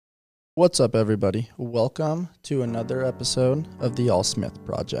What's up, everybody? Welcome to another episode of the All Smith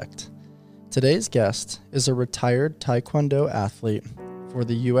Project. Today's guest is a retired Taekwondo athlete for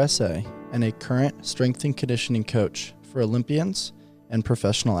the USA and a current strength and conditioning coach for Olympians and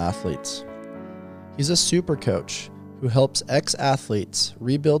professional athletes. He's a super coach who helps ex-athletes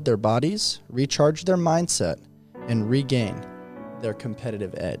rebuild their bodies, recharge their mindset, and regain their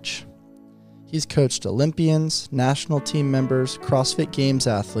competitive edge. He's coached Olympians, national team members, CrossFit Games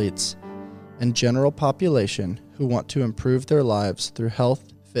athletes, and general population who want to improve their lives through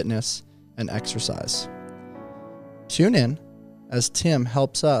health, fitness, and exercise. Tune in as Tim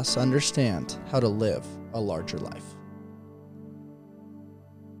helps us understand how to live a larger life.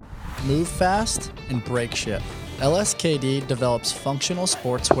 Move fast and break shit. LSKD develops functional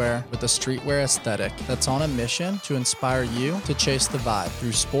sportswear with a streetwear aesthetic that's on a mission to inspire you to chase the vibe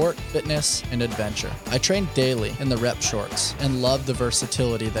through sport, fitness, and adventure. I train daily in the rep shorts and love the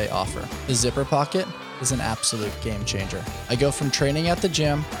versatility they offer. The zipper pocket is an absolute game changer. I go from training at the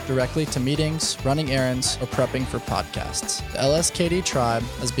gym directly to meetings, running errands, or prepping for podcasts. The LSKD tribe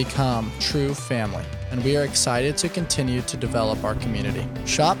has become true family, and we are excited to continue to develop our community.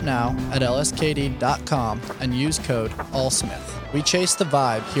 Shop now at lskd.com and use code ALLSMITH. We chase the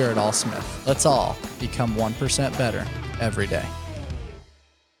vibe here at AllSmith. Let's all become 1% better every day.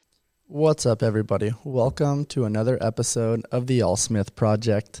 What's up, everybody? Welcome to another episode of the All Smith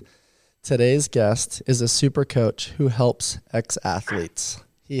Project. Today's guest is a super coach who helps ex-athletes.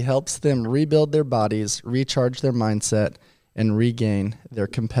 He helps them rebuild their bodies, recharge their mindset, and regain their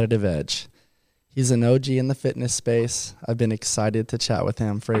competitive edge. He's an OG in the fitness space. I've been excited to chat with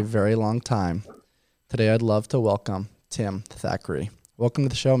him for a very long time. Today, I'd love to welcome Tim Thackrey. Welcome to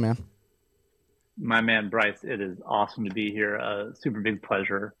the show, man. My man, Bryce, it is awesome to be here. Super big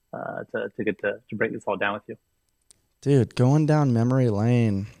pleasure to get to break this all down with you. Dude, going down memory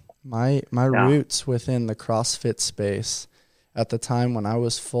lane. My roots within the CrossFit space at the time when I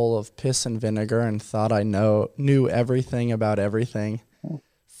was full of piss and vinegar and thought I knew everything about everything.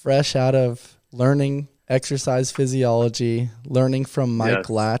 Fresh out of learning exercise physiology, learning from Mike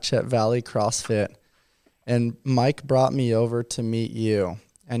Latch at Valley CrossFit. And Mike brought me over to meet you.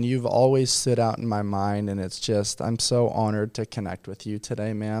 And you've always stood out in my mind. And it's just, I'm so honored to connect with you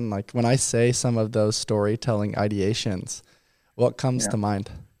today, man. Like when I say some of those storytelling ideations, what comes to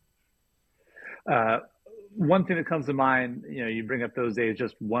mind? One thing that comes to mind, you bring up those days,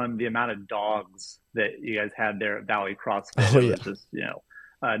 just the amount of dogs that you guys had there at Valley CrossFit. It was just,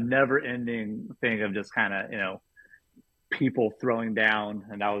 a never ending thing of just kind of, people throwing down.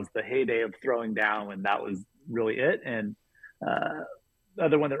 And that was the heyday of throwing down when that was really it. And, the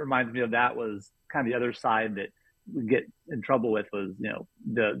other one that reminds me of that was kind of the other side that we get in trouble with was,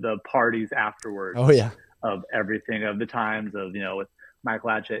 the parties afterwards. Of everything, of the times of, with Mike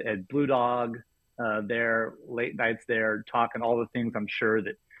Latch at Blue Dog, there, late nights there, talking all the things I'm sure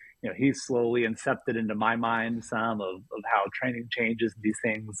that, he's slowly incepted into my mind, some of how training changes, these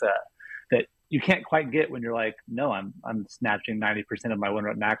things that you can't quite get when you're like, no, I'm snatching 90% of my 1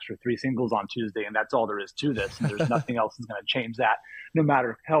 rep max for 3 singles on Tuesday, and that's all there is to this. And there's nothing else that's going to change that, no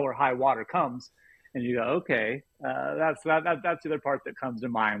matter hell or high water comes. And you go, okay, that's the other part that comes to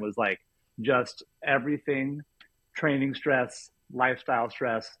mind was like just everything, training stress, lifestyle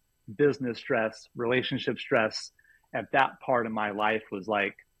stress, business stress, relationship stress at that part of my life was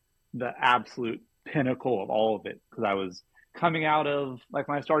like the absolute pinnacle of all of it. Because I was coming out of, like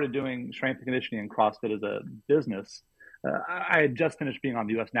when I started doing strength and conditioning and CrossFit as a business, I had just finished being on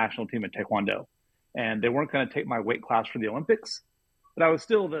the U.S. national team at Taekwondo. And they weren't going to take my weight class for the Olympics, but I was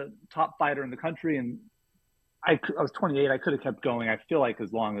still the top fighter in the country. And I was 28. I could have kept going, I feel like,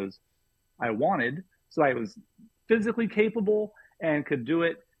 as long as I wanted. So I was physically capable and could do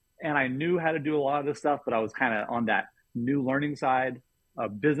it. And I knew how to do a lot of this stuff, but I was kind of on that new learning side, a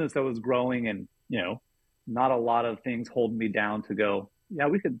business that was growing and, not a lot of things holding me down to go,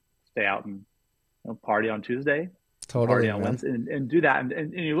 we could stay out and party on Tuesday, party on Wednesday and do that.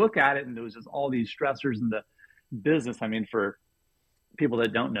 And you look at it and there was just all these stressors in the business. I mean, for people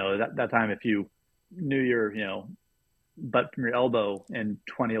that don't know that time, if you knew your, butt from your elbow in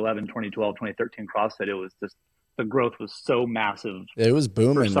 2011, 2012, 2013 CrossFit, it was just, the growth was so massive. It was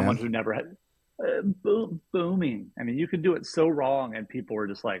booming, for someone man. Who never had booming. I mean, you could do it so wrong, and people were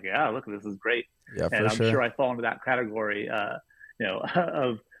just like, "Yeah, look, this is great." Yeah, and I'm sure I fall into that category,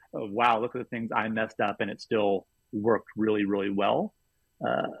 of wow, look at the things I messed up, and it still worked really, really well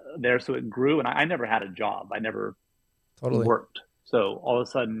there. So it grew, and I never had a job. I never worked. So all of a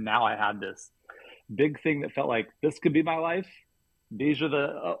sudden, now I had this big thing that felt like this could be my life. These are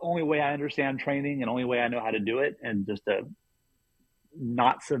the only way I understand training and only way I know how to do it. And just to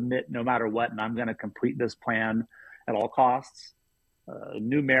not submit no matter what, and I'm going to complete this plan at all costs.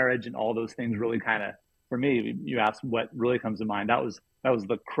 New marriage and all those things really kind of, for me, you asked what really comes to mind. That was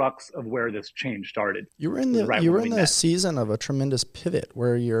the crux of where this change started. You were in the season of a tremendous pivot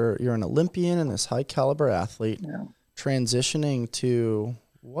where you're an Olympian and this high caliber athlete, transitioning to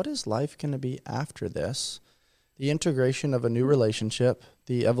what is life going to be after this, the integration of a new relationship,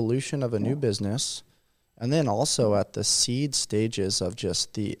 the evolution of a new business, and then also at the seed stages of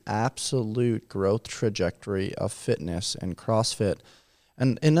just the absolute growth trajectory of fitness and CrossFit.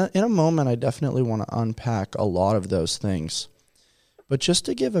 And in a moment, I definitely want to unpack a lot of those things. But just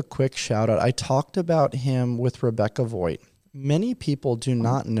to give a quick shout out, I talked about him with Rebecca Voigt. Many people do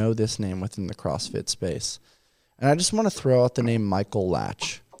not know this name within the CrossFit space. And I just want to throw out the name Michael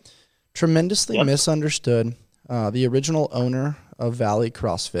Latch. Tremendously misunderstood, the original owner of Valley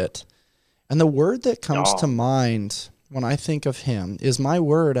CrossFit. And the word that comes to mind when I think of him is my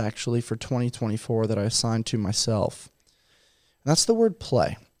word actually for 2024 that I assigned to myself. And that's the word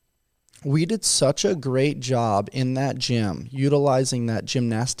play. We did such a great job in that gym utilizing that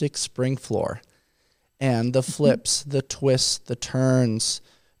gymnastic spring floor and the flips, the twists, the turns,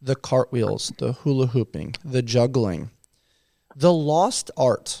 the cartwheels, the hula hooping, the juggling. The lost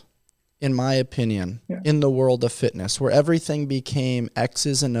art, in my opinion, in the world of fitness, where everything became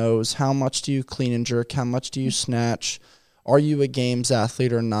X's and O's. How much do you clean and jerk? How much do you snatch? Are you a games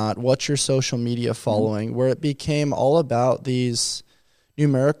athlete or not? What's your social media following? Where it became all about these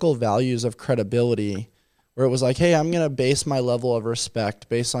numerical values of credibility, where it was like, hey, I'm going to base my level of respect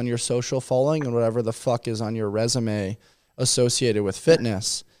based on your social following and whatever the fuck is on your resume associated with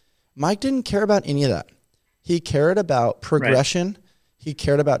fitness. Mike didn't care about any of that. He cared about progression. Right. He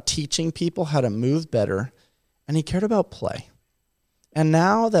cared about teaching people how to move better, and he cared about play. And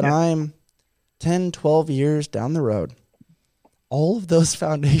now that I'm 10, 12 years down the road, all of those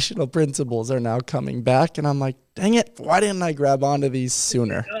foundational principles are now coming back, and I'm like, dang it, why didn't I grab onto these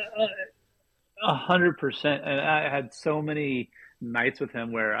sooner? 100%. And I had so many nights with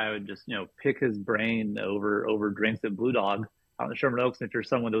him where I would just, pick his brain over drinks at Blue Dog out in Sherman Oaks. And if you're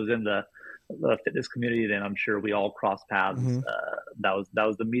someone that was in the fitness community, then I'm sure we all crossed paths. That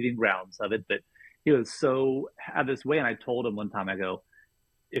was the meeting grounds of it. But he was had this way, and I told him one time, I go,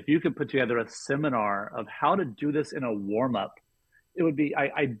 if you could put together a seminar of how to do this in a warm-up, it would be,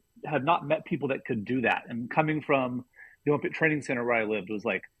 I have not met people that could do that. And coming from the Olympic Training Center where I lived, was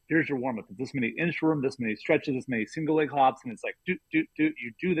like, here's your warm-up. It's this many inchworm, this many stretches, this many single leg hops. And it's like,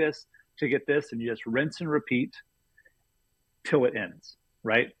 you do this to get this, and you just rinse and repeat till it ends,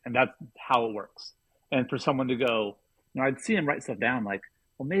 right? And that's how it works. And for someone to go, I'd see him write stuff down like,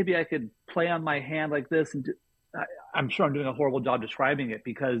 well, maybe I could play on my hand like this. And I'm sure I'm doing a horrible job describing it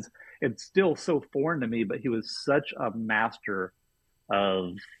because it's still so foreign to me, but he was such a master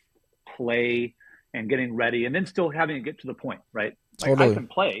of play and getting ready, and then still having to get to the point, right? Like, totally. I can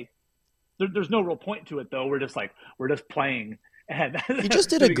play. There's no real point to it, though. We're just playing. And you just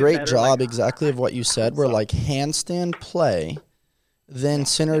did a great job, exactly of what you said. Where like handstand play, then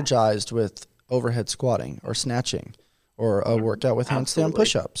synergized with overhead squatting or snatching, or a workout with handstand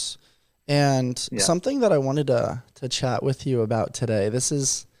push-ups. And something that I wanted to chat with you about today. This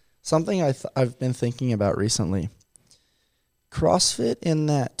is something I've been thinking about recently. CrossFit in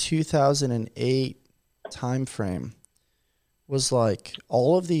that 2008 time frame was like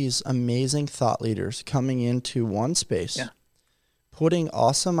all of these amazing thought leaders coming into one space, putting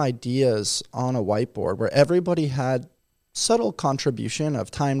awesome ideas on a whiteboard where everybody had subtle contribution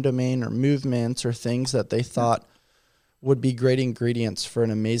of time domain or movements or things that they thought would be great ingredients for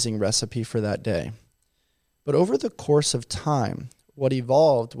an amazing recipe for that day. But over the course of time, what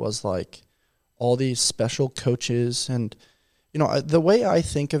evolved was like all these special coaches. And the way I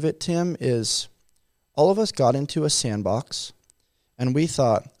think of it, Tim, is all of us got into a sandbox and we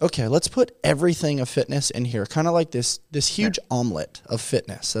thought, okay, let's put everything of fitness in here, kind of like this huge omelet of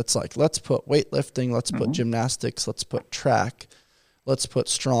fitness. That's like, let's put weightlifting, let's put gymnastics, let's put track, let's put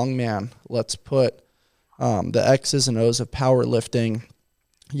strongman, let's put the X's and O's of powerlifting,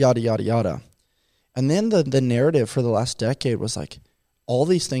 yada, yada, yada. And then the narrative for the last decade was like, all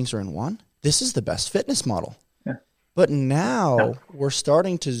these things are in one. This is the best fitness model. But now we're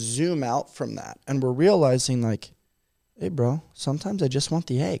starting to zoom out from that, and we're realizing like, hey, bro, sometimes I just want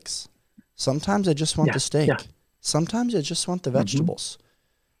the eggs. Sometimes I just want the steak. Sometimes I just want the vegetables.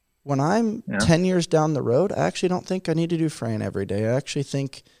 When I'm 10 years down the road, I actually don't think I need to do Fran every day. I actually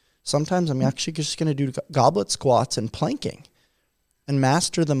think sometimes I'm actually just going to do goblet squats and planking and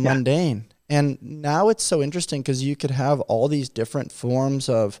master the mundane. And now it's so interesting because you could have all these different forms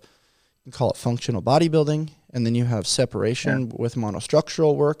of, you can call it functional bodybuilding, and then you have separation with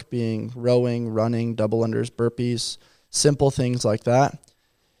monostructural work being rowing, running, double unders, burpees, simple things like that.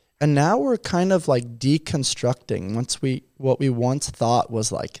 And now we're kind of like deconstructing what we once thought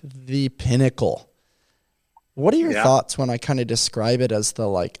was like the pinnacle. What are your thoughts when I kind of describe it as the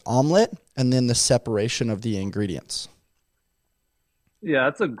like omelet and then the separation of the ingredients? Yeah,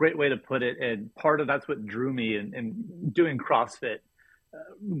 that's a great way to put it. And part of that's what drew me in doing CrossFit,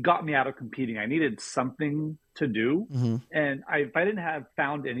 got me out of competing. I needed something to do. Mm-hmm. And if I didn't have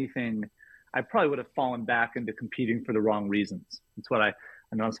found anything, I probably would have fallen back into competing for the wrong reasons. It's what I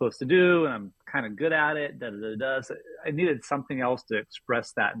know I'm supposed to do, and I'm kind of good at it. So I needed something else to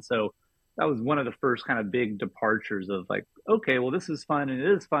express that. And so that was one of the first kind of big departures of like, okay, well, this is fun. And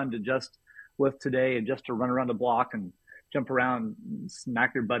it is fun to just lift today and just to run around the block and jump around and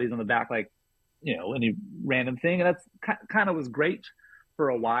smack your buddies on the back, like, any random thing. And that's kind of was great for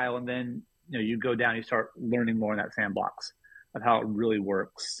a while. And then, you go down, you start learning more in that sandbox of how it really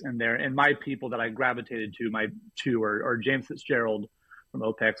works. And my people that I gravitated to, my two are James Fitzgerald from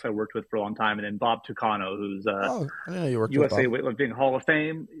OPEX, I worked with for a long time, and then Bob Tucano, who's I didn't know you worked USA with Bob. Weightlifting Hall of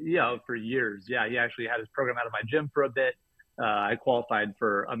Fame, for years. Yeah, he actually had his program out of my gym for a bit. I qualified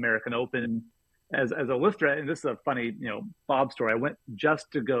for American Open as a lifter, and this is a funny, Bob story. I went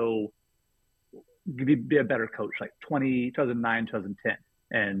just to go be a better coach, like 2009, 2010,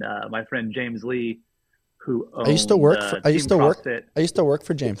 and my friend James Lee, who owned, I used to work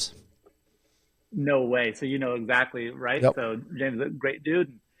for James. No way. So exactly, right? Yep. So James is a great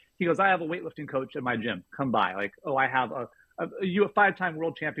dude. He goes, I have a weightlifting coach at my gym. Come by. Like, I have a 5-time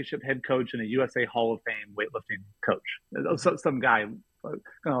world championship head coach and a USA Hall of Fame weightlifting coach. So some guy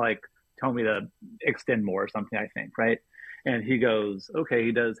gonna like tell me to extend more or something, I think, right? And he goes,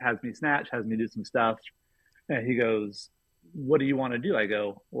 okay, has me snatch, has me do some stuff. And he goes, what do you want to do? I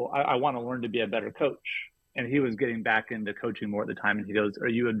go, well, I want to learn to be a better coach. And he was getting back into coaching more at the time. And he goes, are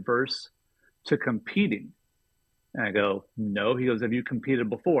you adverse to competing? And I go, no. He goes, have you competed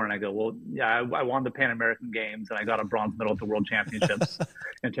before? And I go, well, yeah, I won the Pan American Games and I got a bronze medal at the World Championships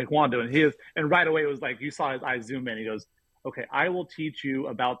in Taekwondo. And right away it was like, you saw his eyes zoom in. He goes, okay, I will teach you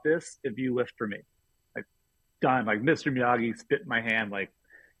about this if you lift for me. Like, done. Like Mr. Miyagi spit in my hand. Like,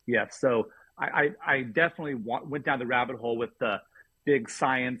 yes. So I definitely went down the rabbit hole with the big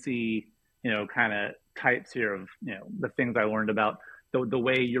sciencey, kind of types here of, the things I learned about the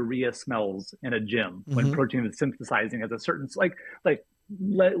way urea smells in a gym when protein is synthesizing as a certain, like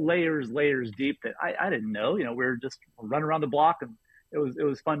layers deep that I didn't know. We were just running around the block and it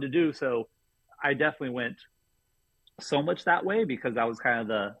was fun to do. So I definitely went so much that way because that was kind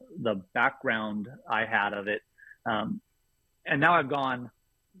of the background I had of it. And now I've gone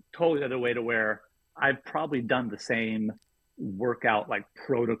totally the other way to where I've probably done the same workout like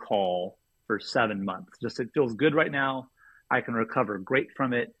protocol for 7 months. Just it feels good right now. I can recover great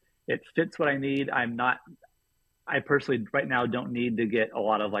from it. It fits what I need. I personally right now don't need to get a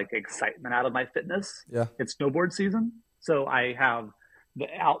lot of like excitement out of my fitness. Yeah. It's snowboard season. So I have the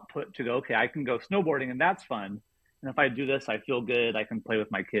output to go, okay, I can go snowboarding and that's fun. And if I do this, I feel good. I can play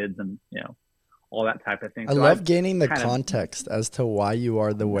with my kids and, all that type of thing. I love gaining the context as to why you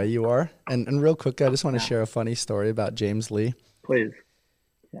are the way you are. And real quick, I just want to share a funny story about James Lee. Please.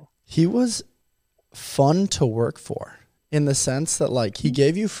 Yeah. He was fun to work for in the sense that like he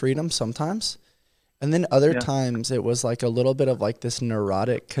gave you freedom sometimes. And then other times it was like a little bit of like this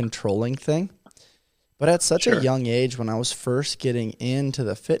neurotic controlling thing. But at such a young age, when I was first getting into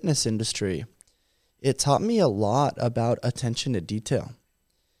the fitness industry, it taught me a lot about attention to detail.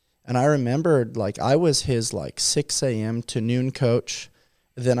 And I remembered like I was his like 6 a.m. to noon coach.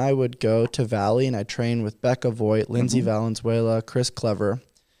 Then I would go to Valley and I train with Becca Voigt, Lindsay Valenzuela, Chris Clever.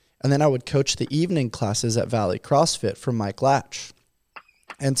 And then I would coach the evening classes at Valley CrossFit for Mike Latch.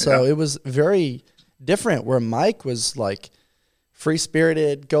 And so it was very different where Mike was like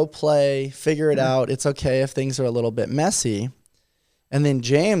free-spirited, go play, figure it out. It's okay if things are a little bit messy. And then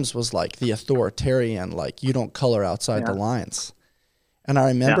James was like the authoritarian, like you don't color outside the lines. And I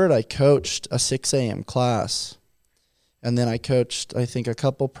remembered I coached a 6 a.m. class. And then I coached, I think, a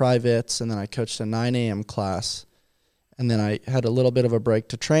couple privates. And then I coached a 9 a.m. class. And then I had a little bit of a break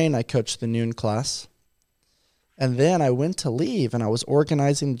to train. I coached the noon class. And then I went to leave, and I was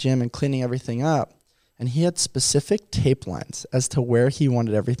organizing the gym and cleaning everything up. And he had specific tape lines as to where he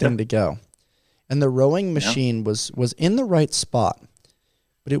wanted everything to go. And the rowing machine was in the right spot,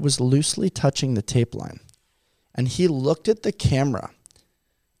 but it was loosely touching the tape line. And he looked at the camera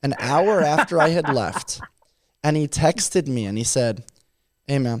an hour after I had left, and he texted me, and he said,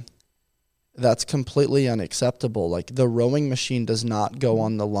 hey, man, that's completely unacceptable. Like, the rowing machine does not go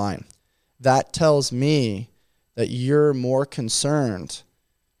on the line. That tells me that you're more concerned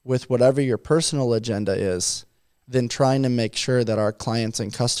with whatever your personal agenda is than trying to make sure that our clients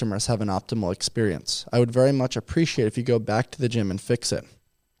and customers have an optimal experience. I would very much appreciate if you go back to the gym and fix it.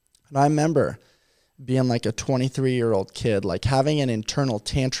 And I remember being like a 23-year-old kid, like having an internal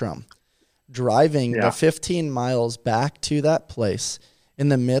tantrum, driving the 15 miles back to that place in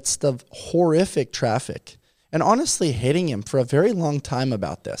the midst of horrific traffic, and honestly hating him for a very long time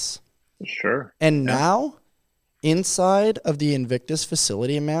about this. Sure. And now, inside of the Invictus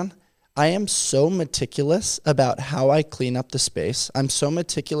facility, man, I am so meticulous about how I clean up the space. I'm so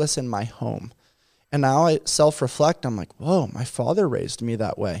meticulous in my home. And now I self-reflect. I'm like, whoa, my father raised me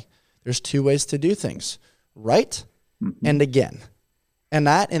that way. There's two ways to do things, right and again. And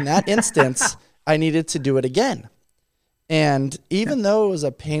that in that instance, I needed to do it again. And even though it was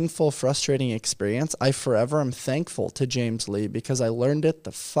a painful, frustrating experience, I forever am thankful to James Lee because I learned it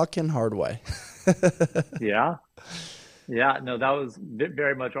the fucking hard way. Yeah. Yeah, no, that was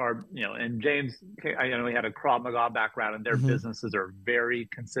very much our, and James, I know he had a Krav Maga background, and their businesses are very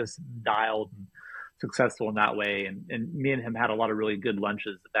consistent, dialed, and successful in that way. And me and him had a lot of really good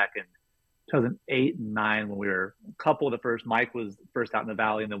lunches back in 2008 and 2009 when we were a couple of the first. Mike was first out in the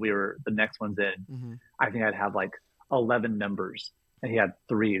valley, and then we were the next ones in. I think I'd have like 11 members, and he had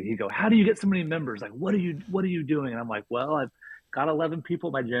 3. He'd go, "How do you get so many members? Like, what are you doing?" And I'm like, "Well, I've got 11 people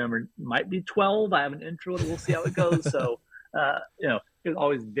in my gym, or might be 12. I have an intro, and we'll see how it goes." So, it was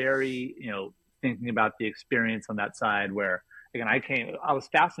always very, thinking about the experience on that side. Where again, I was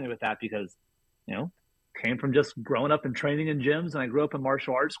fascinated with that because, came from just growing up and training in gyms, and I grew up in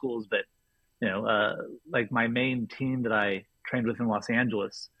martial arts schools. But, like my main team that I trained with in Los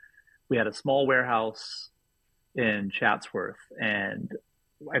Angeles, we had a small warehouse in Chatsworth, and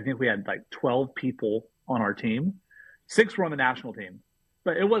I think we had like 12 people on our team. 6 were on the national team,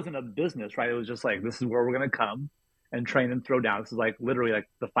 but it wasn't a business, right? It was just like, this is where we're going to come and train and throw down. This is like literally like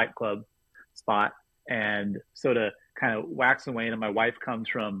the Fight Club spot. And so to kind of wax and wane, and my wife comes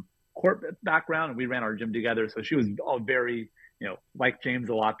from corporate background, and we ran our gym together. So she was all very, like James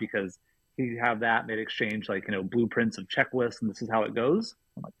a lot, because he'd have that, and they'd exchange like, blueprints of checklists, and this is how it goes.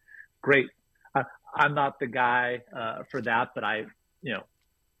 I'm like, great. I'm not the guy for that, but I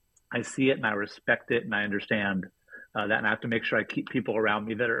see it and I respect it, and I understand that, and I have to make sure I keep people around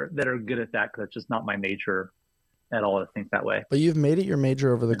me that are good at that, because that's just not my nature at all to think that way. But you've made it your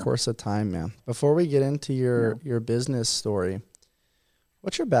major over the course of time, man. Before we get into your business story,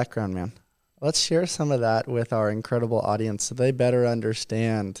 what's your background, man? Let's share some of that with our incredible audience so they better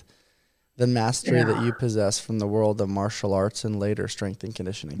understand the mastery that you possess from the world of martial arts and later strength and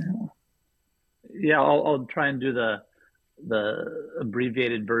conditioning. Yeah, I'll try and do the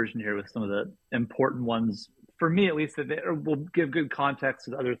abbreviated version here with some of the important ones, for me at least, that will give good context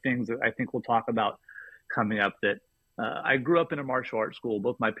to other things that I think we'll talk about coming up. That I grew up in a martial arts school.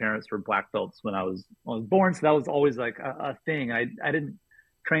 Both my parents were black belts when I was born, so that was always like a thing. I didn't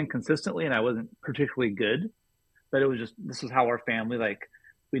train consistently, and I wasn't particularly good, but it was just, this was how our family, like,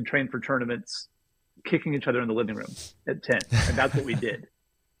 we'd train for tournaments, kicking each other in the living room at 10, and that's what we did.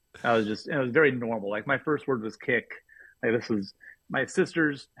 It was very normal. Like, my first word was kick. Like, this was, my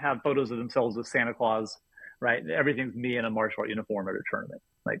sisters have photos of themselves with Santa Claus, right? Everything's me in a martial art uniform at a tournament.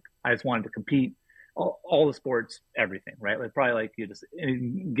 Like, I just wanted to compete, all the sports, everything, right? Like, probably like, you just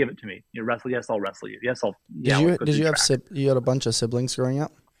give it to me. You wrestle, yes, I'll wrestle you. Yes, I'll. Did you have you had a bunch of siblings growing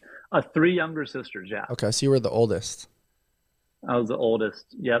up? 3 younger sisters, yeah. Okay, so you were the oldest. I was the oldest,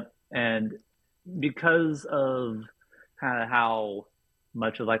 yep. And because of kind of how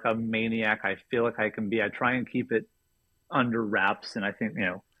much of like a maniac I feel like I can be, I try and keep it under wraps. And I think,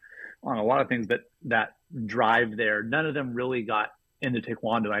 on a lot of things, but that drive there, none of them really got into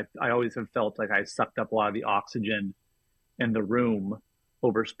Taekwondo. I always have felt like I sucked up a lot of the oxygen in the room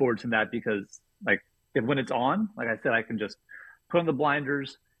over sports and that, because like, when it's on, like I said, I can just put on the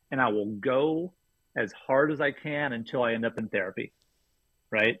blinders and I will go as hard as I can until I end up in therapy,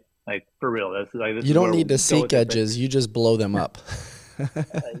 right? Like, for real. This you don't need to seek edges. You just blow them up.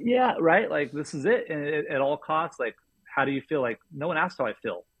 Yeah, right? Like, this is it. And at all costs, like, how do you feel? Like, no one asked how I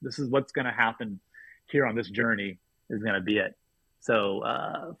feel. This is what's going to happen here on this journey, is going to be it.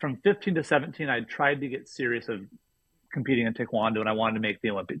 So from 15 to 17, I tried to get serious of competing in Taekwondo, and I wanted to make the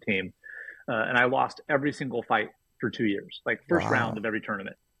Olympic team. And I lost every single fight for 2 years, like first round of every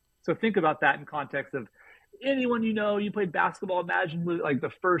tournament. So think about that in context of anyone you played basketball, imagine like the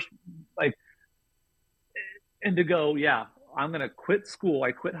first, like, and to go, yeah, I'm going to quit school.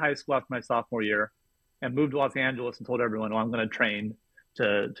 I quit high school after my sophomore year and moved to Los Angeles and told everyone, I'm going to train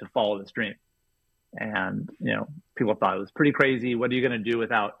to follow this dream. And, people thought it was pretty crazy. What are you going to do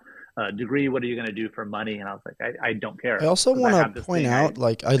without degree? What are you going to do for money? And I was like, I don't care. I also want to point out,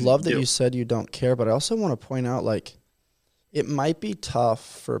 like, I love that you said you don't care, but I also want to point out, like, it might be tough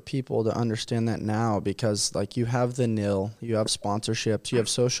for people to understand that now because, like, you have the NIL, you have sponsorships, you have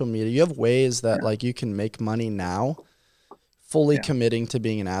social media, you have ways that, like, you can make money now fully committing to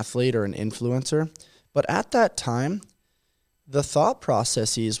being an athlete or an influencer. But at that time, the thought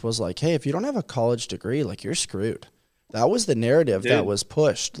processes was like, hey, if you don't have a college degree, like, you're screwed. That was the narrative that was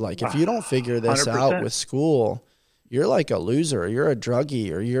pushed. Like, if you don't figure this 100%. Out with school, you're like a loser, you're a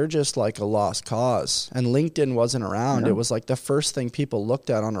druggie, or you're just like a lost cause. And LinkedIn wasn't around. It was like the first thing people looked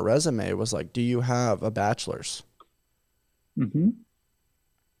at on a resume was like, do you have a bachelor's? Mm-hmm.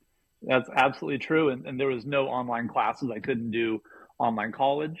 That's absolutely true. And there was no online classes. I couldn't do online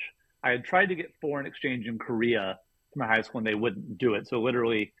college. I had tried to get foreign exchange in Korea to my high school, and they wouldn't do it. So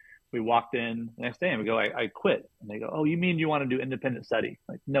literally, we walked in the next day and we go, I quit. And they go, oh, you mean you want to do independent study?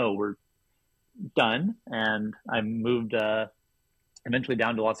 Like, no, we're done. And I moved eventually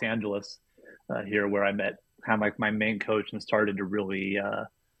down to Los Angeles here, where I met kind of like my main coach and started to really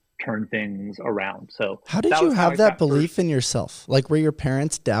turn things around. So how did you have that belief in yourself? Like, were your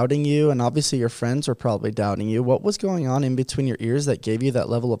parents doubting you? And obviously your friends were probably doubting you. What was going on in between your ears that gave you that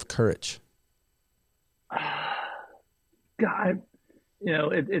level of courage? God, you know,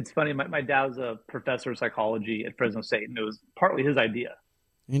 it's funny. My dad was a professor of psychology at Fresno State, and it was partly his idea.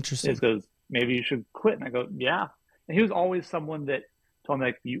 Interesting. He goes, maybe you should quit. And I go, yeah. And he was always someone that told me,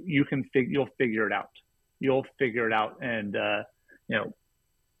 like, you'll figure it out. You'll figure it out. And, you know,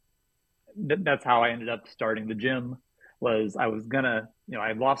 that's how I ended up starting the gym. Was I was gonna, you know,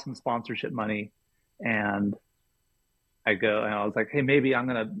 I lost some sponsorship money, and I was like, hey, maybe I'm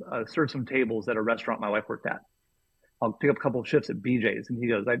gonna serve some tables at a restaurant my wife worked at. I'll pick up a couple of shifts at BJ's. And he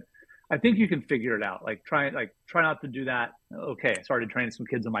goes, I think you can figure it out. Like, try not to do that. Okay. I started training some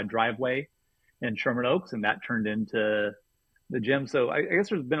kids on my driveway in Sherman Oaks, and that turned into the gym. So I guess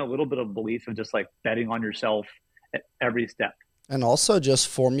there's been a little bit of belief of just like betting on yourself at every step. And also just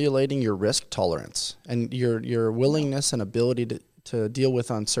formulating your risk tolerance and your willingness and ability to deal with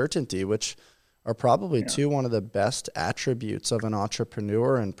uncertainty, which are probably one of the best attributes of an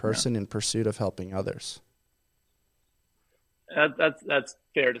entrepreneur and person in pursuit of helping others. That's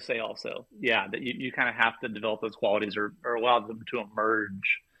fair to say also. Yeah, that you kind of have to develop those qualities or allow them to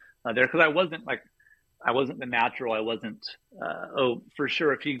emerge there. Because I wasn't the natural. I wasn't, for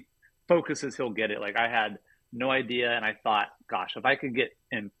sure, if he focuses, he'll get it. Like, I had no idea. And I thought, gosh, if I could get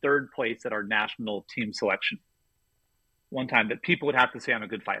in third place at our national team selection one time, that people would have to say I'm a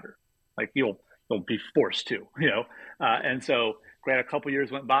good fighter. Like, you'll be forced to, you know? And so great, a couple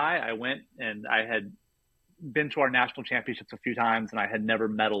years went by. I went, and I had been to our national championships a few times, and I had never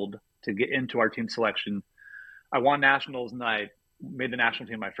medaled to get into our team selection. I won nationals, and I made the national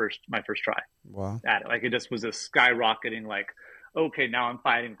team my first try. Wow. At it. Like, it just was a skyrocketing, like, okay, now I'm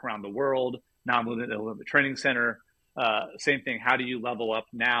fighting around the world. Now I'm living at the Olympic Training Center. Same thing. How do you level up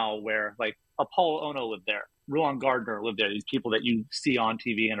now where, like, Apollo Ono lived there, Ruan Gardner lived there, these people that you see on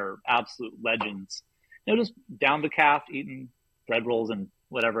TV and are absolute legends, you know, just down the calf eating bread rolls and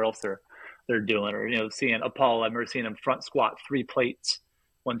whatever else they're doing. Or, you know, seeing Apollo, I remember seeing him front squat 3 plates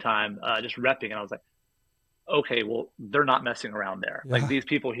one time, just repping, and I was like, okay, well, they're not messing around there. Like, these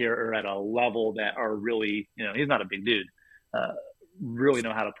people here are at a level that are really, you know, he's not a big dude, really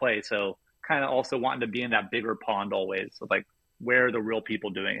know how to play. So kind of also wanting to be in that bigger pond always, so like, where are the real people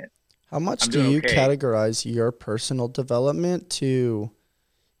doing it? How much do you categorize your personal development to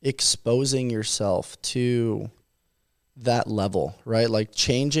exposing yourself to that level, right? Like,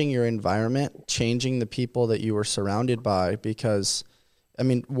 changing your environment, changing the people that you were surrounded by? Because, I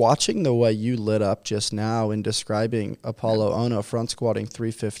mean, watching the way you lit up just now in describing Apollo Ono front squatting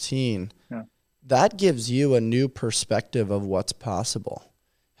 315, that gives you a new perspective of what's possible.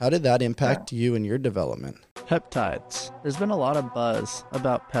 How did that impact you in your development? Peptides. There's been a lot of buzz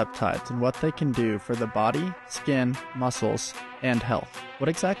about peptides and what they can do for the body, skin, muscles, and health. What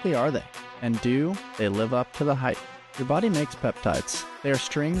exactly are they? And do they live up to the hype? Your body makes peptides. They are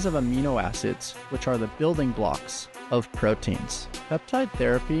strings of amino acids, which are the building blocks of proteins. Peptide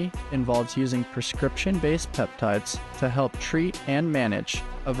therapy involves using prescription-based peptides to help treat and manage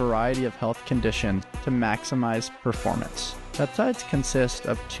a variety of health conditions to maximize performance. Peptides consist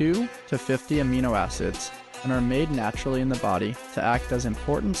of 2 to 50 amino acids and are made naturally in the body to act as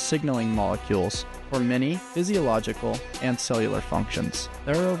important signaling molecules for many physiological and cellular functions.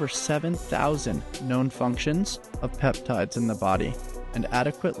 There are over 7,000 known functions of peptides in the body, and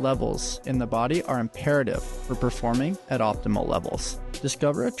adequate levels in the body are imperative for performing at optimal levels.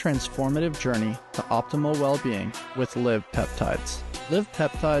 Discover a transformative journey to optimal well-being with Live Peptides. Live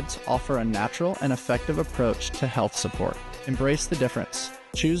Peptides offer a natural and effective approach to health support. Embrace the difference.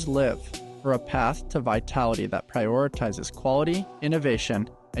 Choose Live for a path to vitality that prioritizes quality, innovation,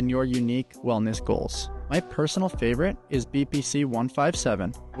 and your unique wellness goals. My personal favorite is BPC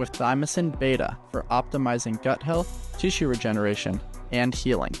 157 with thymosin beta for optimizing gut health, tissue regeneration, and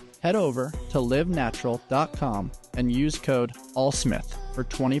healing. Head over to livenatural.com and use code ALLSMITH for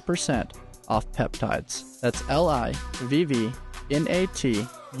 20% off peptides. That's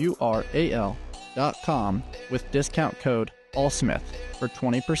LIVVNATURAL.com with discount code ALLSMITH for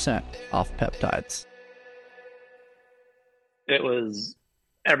 20% off peptides. It was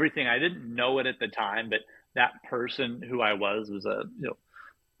everything. I didn't know it at the time, but that person who I was a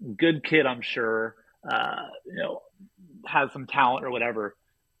good kid, I'm sure, has some talent or whatever,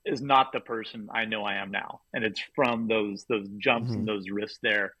 is not the person I know I am now. And it's from those jumps and those risks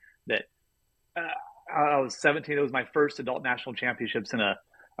there that I was 17. It was my first adult national championships, and a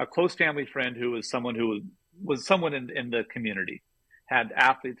close family friend who was someone in the community, had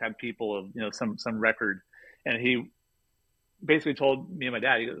athletes, had people of some record, and he basically told me and my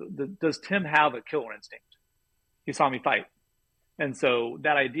dad, he goes, "Does Tim have a killer instinct?" He saw me fight, and so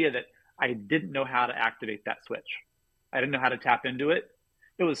that idea that I didn't know how to activate that switch, I didn't know how to tap into it.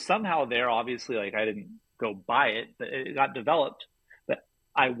 It was somehow there. Obviously, like, I didn't go buy it, but it got developed. But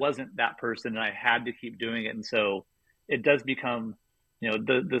I wasn't that person, and I had to keep doing it. And so it does become,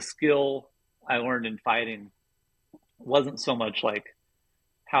 the skill I learned in fighting wasn't so much like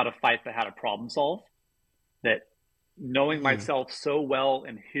how to fight, but how to problem solve. That knowing myself so well,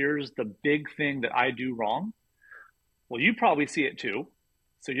 and here's the big thing that I do wrong. Well, you probably see it too.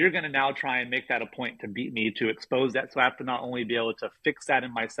 So you're going to now try and make that a point to beat me, to expose that. So I have to not only be able to fix that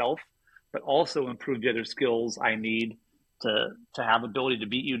in myself, but also improve the other skills I need to have ability to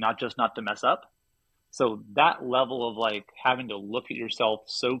beat you, not to mess up. So that level of like having to look at yourself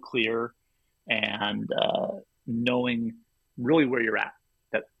so clear and knowing really where you're at,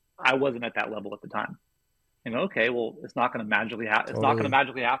 that I wasn't at that level at the time. And okay, well, it's not going to magically happen. It's not going to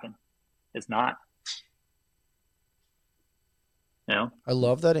magically happen. It's not. I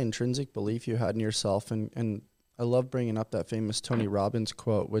love that intrinsic belief you had in yourself, and I love bringing up that famous Tony Robbins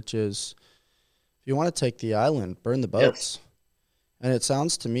quote, which is, if you want to take the island, burn the boats. Yes. And it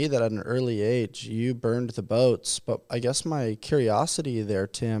sounds to me that at an early age, you burned the boats. But I guess my curiosity there,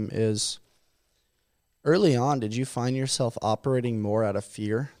 Tim, is early on, did you find yourself operating more out of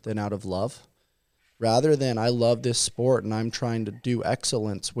fear than out of love? Rather than, I love this sport and I'm trying to do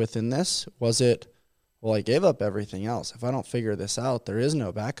excellence within this, was it, well, I gave up everything else. If I don't figure this out, there is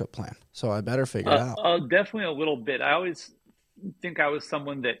no backup plan. So I better figure it out. Definitely a little bit. I always think I was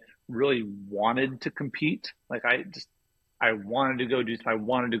someone that really wanted to compete. Like I wanted to go I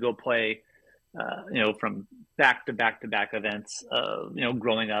wanted to go play, from back to back to back events,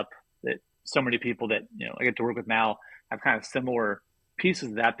 growing up, that so many people that, I get to work with now have kind of similar pieces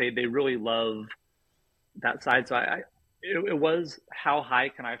of that. They really love that side. So it was, how high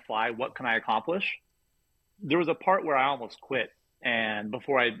can I fly? What can I accomplish? There was a part where I almost quit. And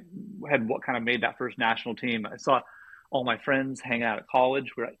before I had what kind of made that first national team, I saw all my friends hanging out at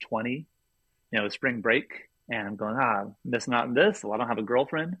college. We're at 20, spring break. And I'm going, I'm missing out on this. Well, I don't have a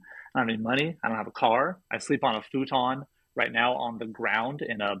girlfriend. I don't have any money. I don't have a car. I sleep on a futon right now on the ground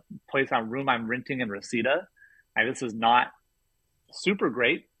in a room I'm renting in Reseda. This is not super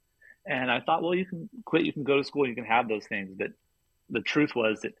great. And I thought, well, you can quit. You can go to school. You can have those things. But the truth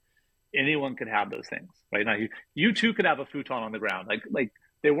was that anyone could have those things. Right now, you too could have a futon on the ground. Like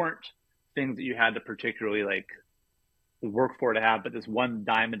they weren't things that you had to particularly like work for to have. But this one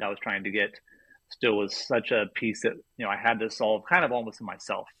diamond I was trying to get still was such a piece that, I had to solve kind of almost in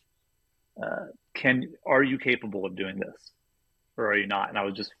myself. Are you capable of doing this, or are you not? And I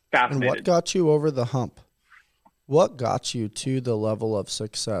was just fascinated. And what got you over the hump? What got you to the level of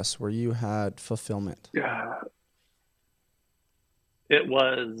success where you had fulfillment? Yeah. It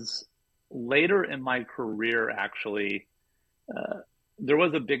was later in my career, actually. There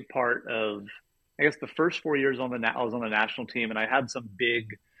was a big part of, I guess, the first 4 years I was on the national team, and I had some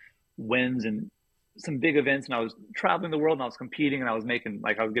big wins and some big events, and I was traveling the world, and I was competing, and I was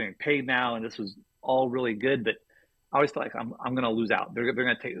getting paid now, and this was all really good. But I always felt like I'm going to lose out. They're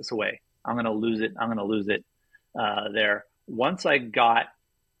going to take this away. I'm going to lose it. There. Once I got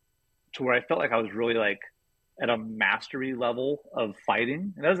to where I felt like I was really like at a mastery level of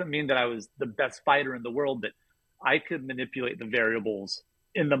fighting, it doesn't mean that I was the best fighter in the world, but I could manipulate the variables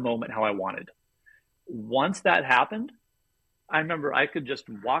in the moment how I wanted. Once that happened, I remember I could just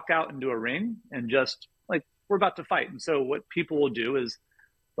walk out into a ring and just like, we're about to fight. And so what people will do is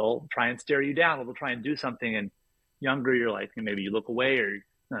they'll try and stare you down, or they'll try and do something. And younger, you're like, maybe you look away or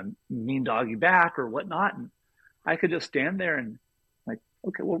mean dog you back or whatnot. And I could just stand there and like,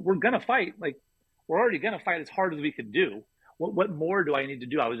 okay, well, we're going to fight. Like, we're already going to fight as hard as we could do. What more do I need to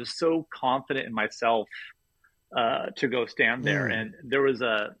do? I was just so confident in myself to go stand there. And there was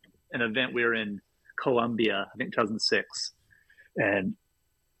an event, we were in Colombia, I think 2006. And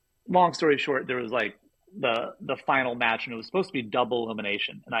long story short, there was like the final match, and it was supposed to be double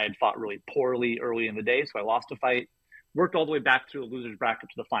elimination. And I had fought really poorly early in the day, so I lost a fight. Worked all the way back through the loser's bracket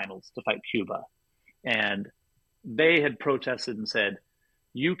to the finals to fight Cuba. And they had protested and said,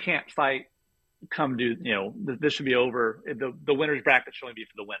 you can't fight, come do, this should be over. The winner's bracket should only be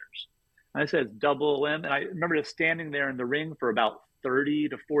for the winners. And I said, it's double elim. And I remember just standing there in the ring for about 30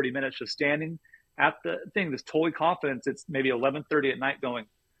 to 40 minutes, just standing at the thing, this totally confidence. It's maybe 11:30 at night going,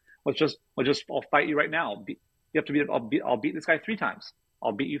 I'll fight you right now. You have to I'll beat this guy 3 times.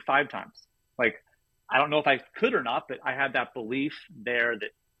 I'll beat you 5 times. Like, I don't know if I could or not, but I had that belief there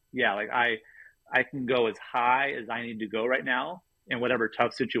that, yeah, like I can go as high as I need to go right now in whatever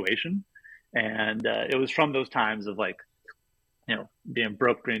tough situation. And it was from those times of like, being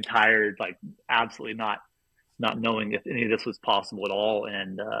broke, being tired, like absolutely not knowing if any of this was possible at all.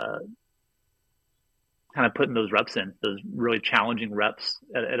 And kind of putting those reps in, those really challenging reps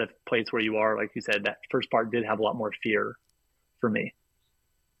at a place where you are, like you said, that first part did have a lot more fear for me.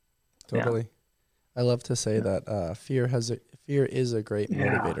 Totally. Yeah. I love to say that fear is a great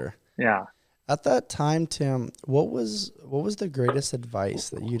motivator. Yeah. At that time, Tim, what was the greatest advice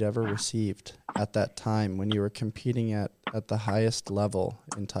that you'd ever received at that time when you were competing at the highest level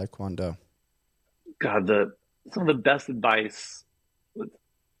in Taekwondo? God, some of the best advice was,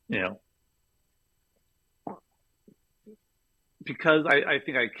 because I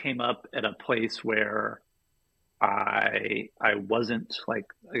think I came up at a place where I wasn't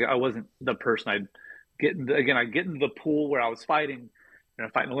the person. I'd get into the pool where I was fighting. You're going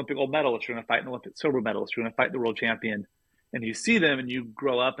to fight an Olympic gold medalist. You're going to fight an Olympic silver medalist. You're going to fight the world champion. And you see them and you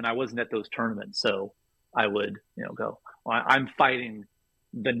grow up, and I wasn't at those tournaments. So I would, go, well, I'm fighting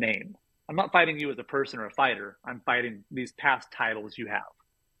the name. I'm not fighting you as a person or a fighter. I'm fighting these past titles you have.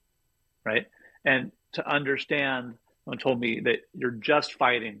 Right. And to understand, someone told me that you're just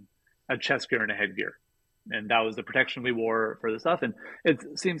fighting a chest gear and a headgear. And that was the protection we wore for the stuff. And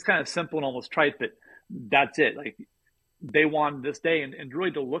it seems kind of simple and almost trite, but that's it. Like, they won this day. And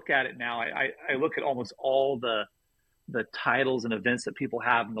really to look at it now, I look at almost all the titles and events that people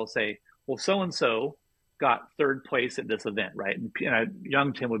have, and they'll say, well, so-and-so got 3rd place at this event, right? And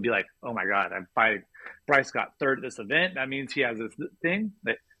young Tim would be like, oh my God, Bryce got 3rd at this event. That means he has this thing.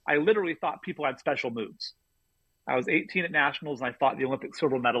 But I literally thought people had special moves. I was 18 at nationals, and I fought the Olympic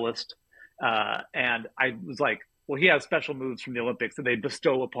silver medalist. And I was like, well, he has special moves from the Olympics that they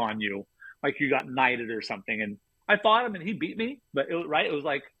bestow upon you, like you got knighted or something. And I fought him and he beat me, but it was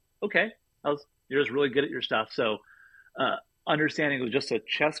like, okay, you're just really good at your stuff. So understanding it was just a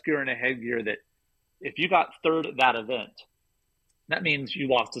chest gear and a headgear that if you got 3rd at that event, that means you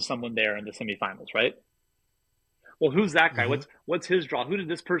lost to someone there in the semifinals, right? Well, who's that guy? Mm-hmm. What's his draw? Who did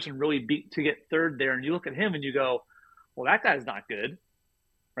this person really beat to get 3rd there? And you look at him and you go, well, that guy's not good,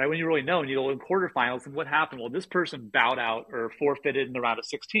 right? When you really know, and you go in quarterfinals, and what happened? Well, this person bowed out or forfeited in the round of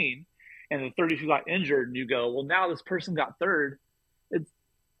 16. And the 32 got injured, and you go, well, now this person got 3rd. It's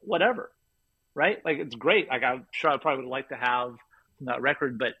whatever, right? Like, it's great. Like, I'm sure I probably would like to have that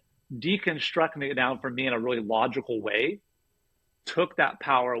record, but deconstructing it down for me in a really logical way took that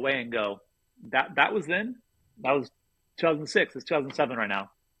power away and go, that was then? That was 2006. It's 2007 right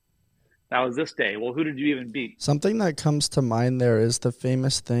now. That was this day. Well, who did you even beat? Something that comes to mind there is the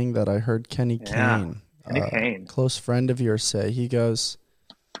famous thing that I heard Kenny Kane, close friend of yours, say. He goes,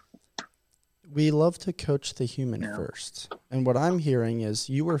 we love to coach the human first. And what I'm hearing is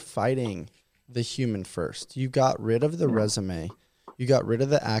you were fighting the human first. You got rid of the resume. You got rid of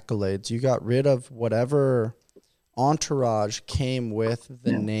the accolades. You got rid of whatever entourage came with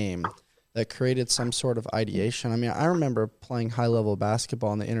the name that created some sort of ideation. I mean, I remember playing high-level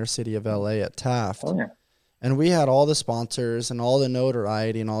basketball in the inner city of LA at Taft. Oh, yeah. And we had all the sponsors and all the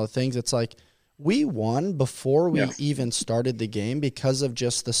notoriety and all the things. It's like, we won before we even started the game because of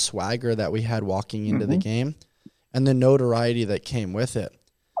just the swagger that we had walking into the game and the notoriety that came with it.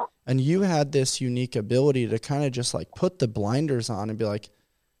 And you had this unique ability to kind of just like put the blinders on and be like,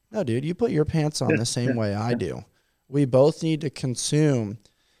 no, dude, you put your pants on the same way I do. We both need to consume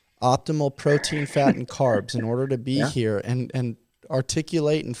optimal protein, fat, and carbs in order to be here and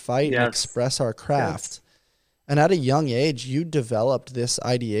articulate and fight and express our craft. And at a young age, you developed this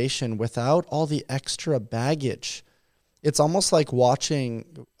ideation without all the extra baggage. It's almost like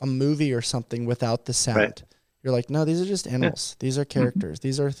watching a movie or something without the sound. Right. You're like, no, these are just animals. These are characters.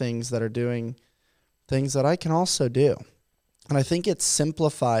 These are things that are doing things that I can also do. And I think it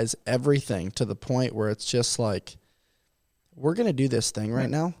simplifies everything to the point where it's just like, we're going to do this thing right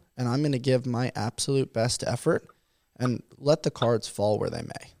now, and I'm going to give my absolute best effort and let the cards fall where they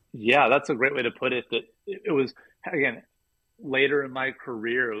may. Yeah, that's a great way to put it. That it was, again, later in my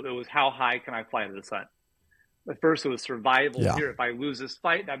career, it was how high can I fly to the sun? At first, it was survival. Yeah. Here, if I lose this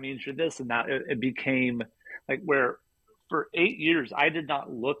fight, that means you're this. And now it became like where for 8 years, I did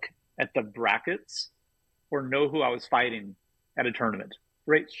not look at the brackets or know who I was fighting at a tournament.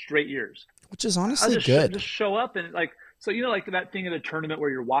 Straight years. Which is honestly good. Just show up and like, so, you know, like that thing at a tournament where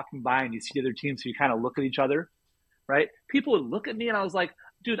you're walking by and you see other teams, so you kind of look at each other, right? People would look at me and I was like,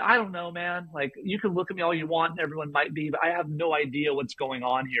 dude, I don't know, man. Like, you can look at me all you want and everyone might be, but I have no idea what's going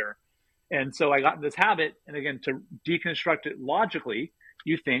on here. And so I got in this habit. And again, to deconstruct it logically,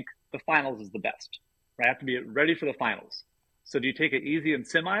 you think the finals is the best, right? I have to be ready for the finals. So do you take it easy in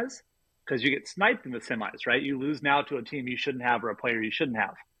semis? Because you get sniped in the semis, right? You lose now to a team you shouldn't have or a player you shouldn't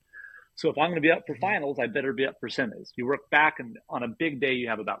have. So if I'm going to be up for finals, I better be up for semis. You work back, and on a big day, you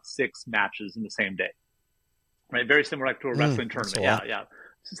have about 6 matches in the same day, right? Very similar like to a wrestling tournament. Yeah.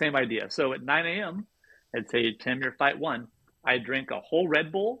 It's the same idea. So at 9 a.m., I'd say, Tim, your fight 1. I drink a whole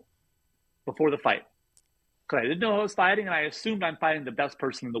Red Bull before the fight because I didn't know who I was fighting, and I assumed I'm fighting the best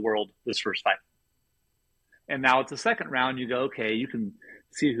person in the world this first fight. And now it's the second round. You go, okay, you can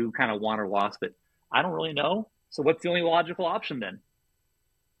see who kind of won or lost, but I don't really know. So what's the only logical option then?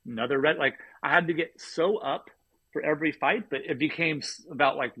 Another red. Like, I had to get so up for every fight, but it became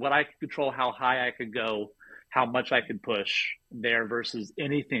about like what I could control, how high I could go, how much I could push there versus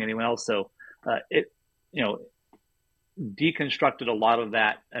anyone else. So it, deconstructed a lot of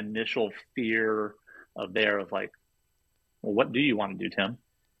that initial fear of like, well, what do you want to do, Tim?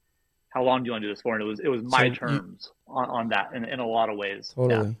 How long do you want to do this for? And it was my terms on that in a lot of ways.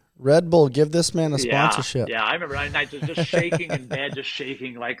 Totally. Yeah. Red Bull, give this man a sponsorship. Yeah, I remember I just shaking in bed, just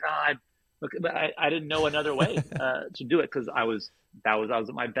shaking like, I didn't know another way to do it because I was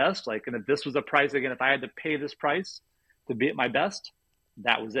at my best. Like, and if this was a price again, if I had to pay this price to be at my best,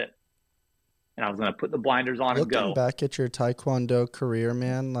 that was it. And I was going to put the blinders on and go. Looking back at your Taekwondo career,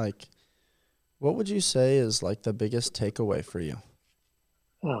 man, like, what would you say is like the biggest takeaway for you?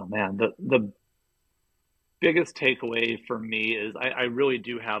 Oh man, the biggest takeaway for me is I really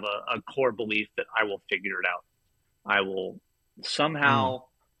do have a core belief that I will figure it out. I will somehow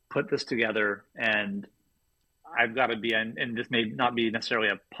put this together, and I've got to be, and this may not be necessarily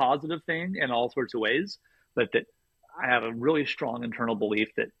a positive thing in all sorts of ways, but that I have a really strong internal belief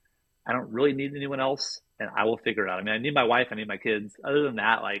that I don't really need anyone else, and I will figure it out. I mean, I need my wife, I need my kids. Other than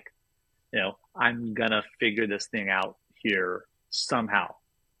that, like, I'm going to figure this thing out here somehow.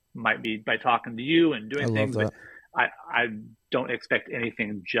 Might be by talking to you and doing things, but I don't expect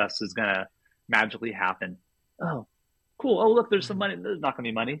anything just is going to magically happen. Oh, cool. Oh, look, there's some money. There's not going to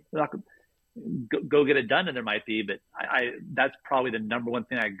be money. They're not gonna, go get it done, and there might be, but that's probably the number one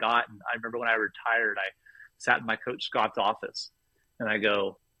thing I got. And I remember when I retired, I sat in my coach Scott's office, and I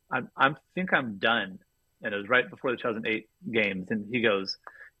go, I think I'm done. And it was right before the 2008 games, and he goes,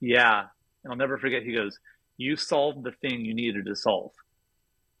 yeah. And I'll never forget. He goes, you solved the thing you needed to solve.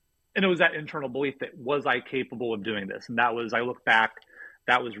 And it was that internal belief that was I capable of doing this? And that was, I look back,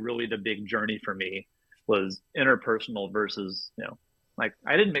 that was really the big journey for me, was interpersonal versus, like,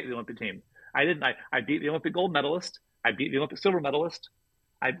 I didn't make the Olympic team. I beat the Olympic gold medalist. I beat the Olympic silver medalist.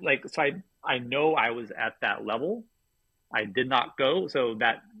 I know I was at that level. I did not go. So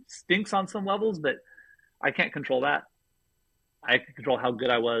that stinks on some levels, but I can't control that. I can control how good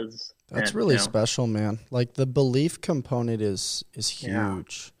I was. That's really special, man. Like, the belief component is huge.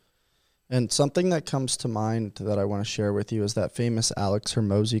 Yeah. And something that comes to mind that I want to share with you is that famous Alex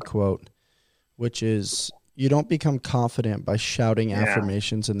Hormozy quote, which is, you don't become confident by shouting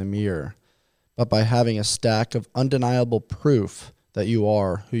affirmations in the mirror, but by having a stack of undeniable proof that you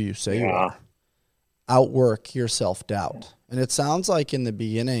are who you say you are. Outwork your self-doubt. And it sounds like in the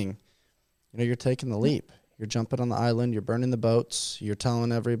beginning, you're taking the leap. You're jumping on the island. You're burning the boats. You're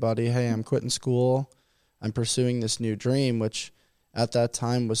telling everybody, hey, I'm quitting school. I'm pursuing this new dream, which at that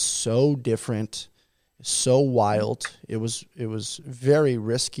time was so different, so wild. It was very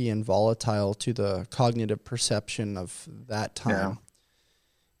risky and volatile to the cognitive perception of that time. Yeah.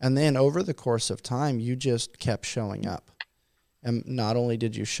 And then over the course of time, you just kept showing up. And not only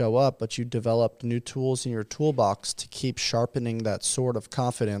did you show up, but you developed new tools in your toolbox to keep sharpening that sword of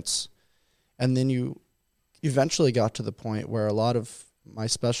confidence. And then you eventually got to the point where a lot of my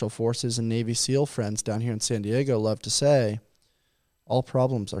Special Forces and Navy SEAL friends down here in San Diego love to say, all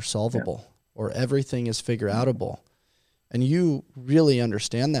problems are solvable. or everything is figure outable. And you really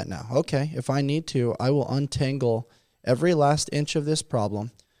understand that now. Okay, if I need to, I will untangle every last inch of this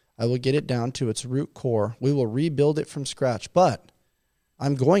problem. I will get it down to its root core. We will rebuild it from scratch, but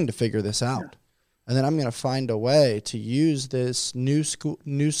I'm going to figure this out. Yeah. And then I'm going to find a way to use this new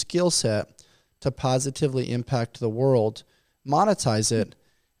skill set to positively impact the world, monetize it,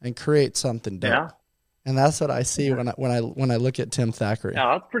 and create something dope. Yeah. And that's what I see when I look at Tim Thackrey.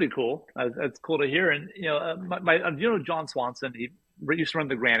 Yeah, that's pretty cool. That's cool to hear. And John Swanson, he used to run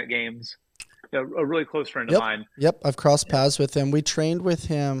the Granite Games. A really close friend of mine. Yep, I've crossed paths with him. We trained with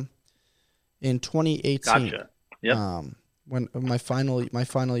him in 2018. Gotcha. Yep. When my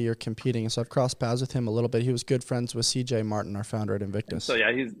final year competing, so I've crossed paths with him a little bit. He was good friends with CJ Martin, our founder at Invictus. So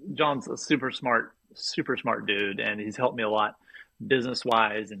yeah, John's a super smart dude, and he's helped me a lot business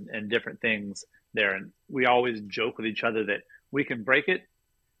wise and different things there. And we always joke with each other that we can break it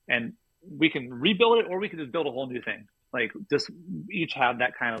and we can rebuild it, or we can just build a whole new thing. Like, just each have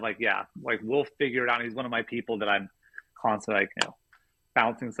that kind of we'll figure it out. And he's one of my people that I'm constantly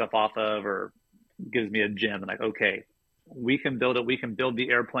bouncing stuff off of, or gives me a gem, and okay, we can build it. We can build the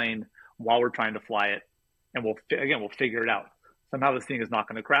airplane while we're trying to fly it, and we'll figure it out. Somehow this thing is not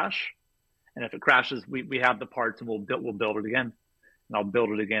going to crash, and if it crashes, we have the parts, and we'll build it again, and I'll build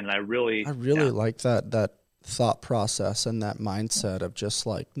it again. And I really like that thought process and that mindset of just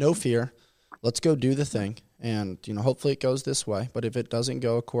no fear, let's go do the thing, and hopefully it goes this way. But if it doesn't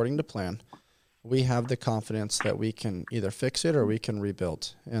go according to plan, we have the confidence that we can either fix it or we can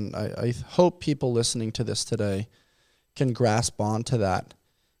rebuild. And I hope people listening to this today can grasp onto that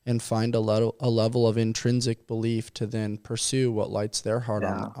and find a level of intrinsic belief to then pursue what lights their heart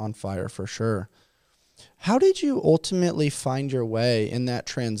on fire, for sure. How did you ultimately find your way in that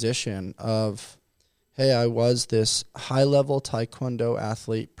transition of, hey, I was this high-level Taekwondo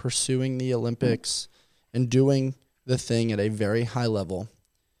athlete pursuing the Olympics and doing the thing at a very high level,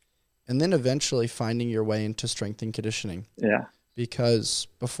 and then eventually finding your way into strength and conditioning? Yeah. Because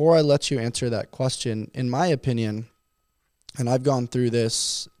before I let you answer that question, in my opinion, and I've gone through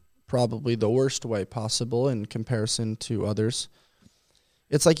this probably the worst way possible in comparison to others,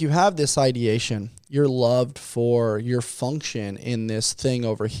 it's you have this ideation, you're loved for your function in this thing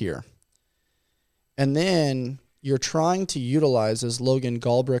over here. And then you're trying to utilize, as Logan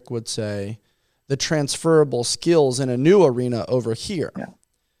Galbrick would say, the transferable skills in a new arena over here. Yeah.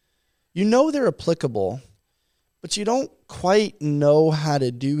 They're applicable, but you don't quite know how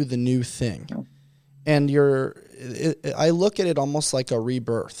to do the new thing. Yeah. And I look at it almost like a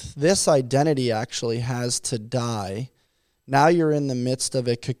rebirth. This identity actually has to die. Now you're in the midst of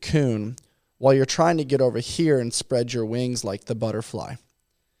a cocoon while you're trying to get over here and spread your wings like the butterfly.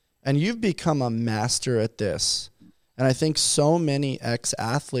 And you've become a master at this. And I think so many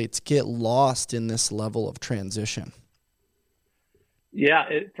ex-athletes get lost in this level of transition. Yeah,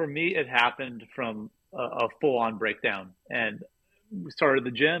 for me, it happened from a full-on breakdown. And we started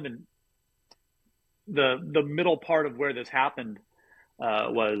the gym, and the middle part of where this happened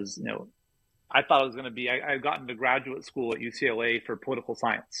was, I thought I was going to be, I had gotten to graduate school at UCLA for political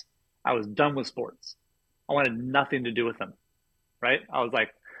science. I was done with sports. I wanted nothing to do with them, right? I was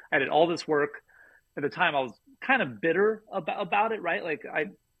I did all this work. At the time, I was kind of bitter about it, right?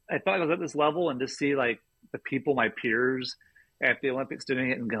 I thought I was at this level, and to see the people, my peers at the Olympics doing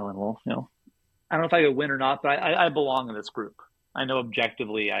it and going, well, I don't know if I could win or not, but I belong in this group. I know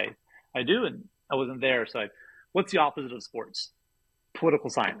objectively I do, and I wasn't there. So what's the opposite of sports? Political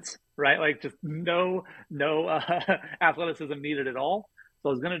science, right? Just no athleticism needed at all. So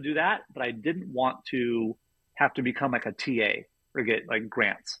I was going to do that, but I didn't want to have to become a TA or get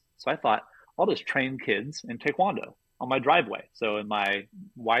grants. So I thought, I'll just train kids in Taekwondo on my driveway. So in my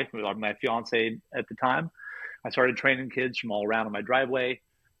wife, my fiance at the time, I started training kids from all around on my driveway.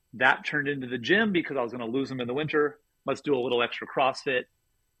 That turned into the gym because I was going to lose them in the winter. Let's do a little extra CrossFit.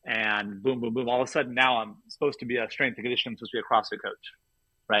 And boom, boom, boom. All of a sudden now I'm supposed to be a strength and conditioning, I'm supposed to be a CrossFit coach,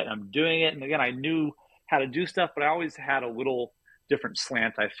 right? I'm doing it. And again, I knew how to do stuff, but I always had a little different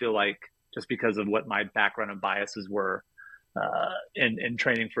slant, I feel just because of what my background and biases were in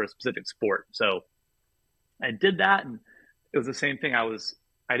training for a specific sport. So I did that, and it was the same thing.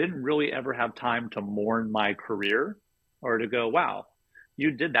 I didn't really ever have time to mourn my career or to go, wow,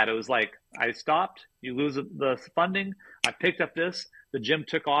 you did that. It was I stopped, you lose the funding, I picked up this, the gym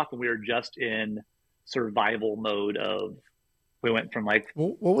took off, and we were just in survival mode we went from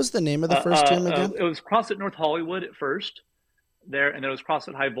what was the name of the first gym again? It was CrossFit North Hollywood at first there, and there was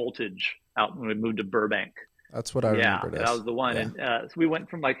CrossFit High Voltage out when we moved to Burbank. That's what I remember. Yeah, that was the one. Yeah. And so we went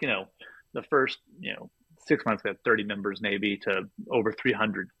from the first, 6 months, we had 30 members maybe to over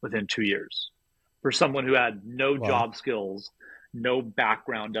 300 within 2 years. For someone who had no job skills, no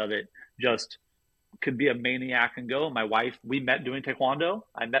background of it, just could be a maniac and go. My wife, we met doing Taekwondo.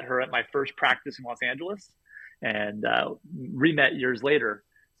 I met her at my first practice in Los Angeles and re-met years later.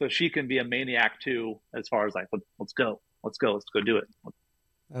 So she can be a maniac too, as far as like, let's go do it.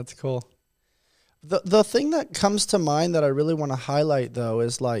 That's cool. The thing that comes to mind that I really want to highlight though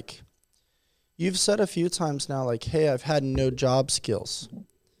is like, you've said a few times now, like, hey, I've had no job skills.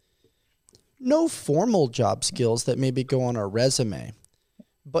 No formal job skills that maybe go on a resume,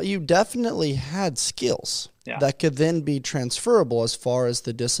 but you definitely had skills that could then be transferable as far as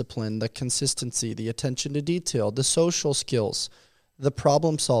the discipline, the consistency, the attention to detail, the social skills, the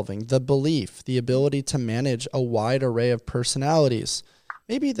problem solving, the belief, the ability to manage a wide array of personalities.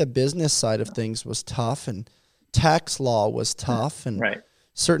 Maybe the business side of things was tough and tax law was tough and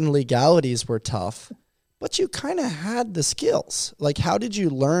certain legalities were tough, but you kind of had the skills. Like, how did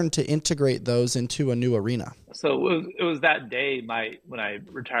you learn to integrate those into a new arena? So it was that day when I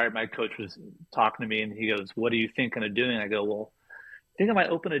retired, my coach was talking to me and he goes, what are you thinking of doing? I go, well, I think I might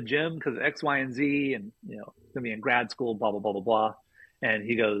open a gym because of X, Y, and Z and, it's going to be in grad school, blah, blah, blah, blah, blah. And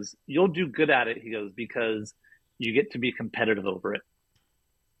he goes, you'll do good at it. He goes, because you get to be competitive over it.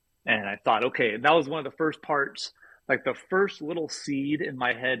 And I thought, okay, and that was one of the first parts, like the first little seed in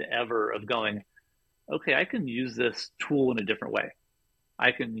my head ever of going, okay, I can use this tool in a different way.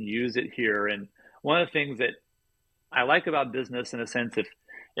 I can use it here. And one of the things that I like about business, in a sense,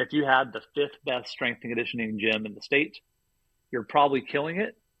 if you had the 5th best strength and conditioning gym in the state, you're probably killing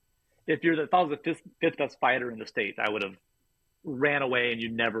it. If I was the fifth best fighter in the state, I would have ran away and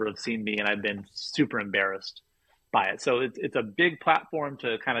you'd never have seen me. And I've been super embarrassed by it. So it's a big platform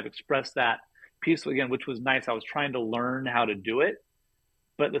to kind of express that piece again, which was nice. I was trying to learn how to do it.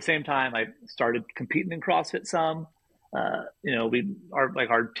 But at the same time, I started competing in CrossFit some. Our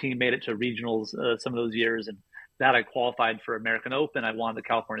team made it to regionals some of those years, and that I qualified for American Open. I won the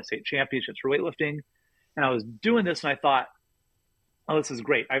California State Championships for weightlifting, and I was doing this, and I thought, "Oh, this is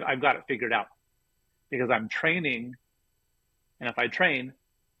great! I've got it figured out because I'm training, and if I train,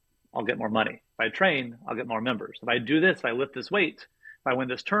 I'll get more money. If I train, I'll get more members. If I do this, if I lift this weight, if I win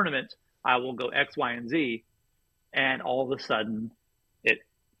this tournament, I will go X, Y, and Z." And all of a sudden, it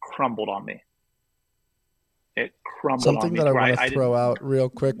crumbled on me. It crumbled on me. Something that I want to throw out real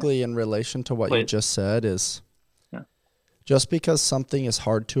quickly in relation to what you just said is just because something is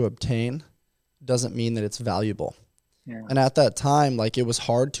hard to obtain doesn't mean that it's valuable. Yeah. And at that time, like, it was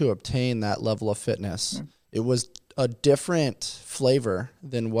hard to obtain that level of fitness. Yeah. It was a different flavor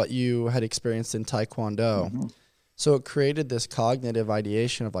than what you had experienced in Taekwondo. Mm-hmm. So it created this cognitive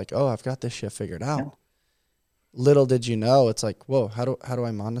ideation of like, oh, I've got this shit figured out. Yeah. Little did you know, it's like, whoa, how do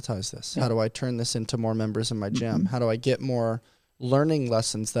I monetize this? Yeah. How do I turn this into more members in my gym? Mm-hmm. How do I get more learning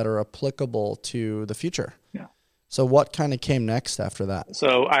lessons that are applicable to the future? Yeah. So what kind of came next after that?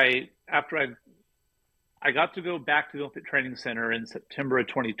 So I got to go back to the Olympic Training Center in September of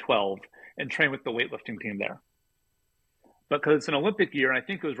 2012 and train with the weightlifting team there. Because it's an Olympic year, and I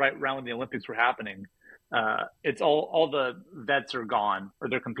think it was right around when the Olympics were happening. It's all the vets are gone, or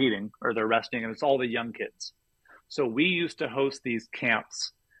they're competing, or they're resting, and it's all the young kids. So we used to host these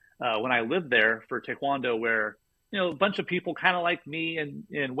camps when I lived there for Taekwondo where, a bunch of people kind of like me in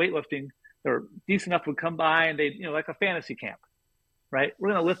weightlifting, they're decent enough would come by and they, like a fantasy camp, right? We're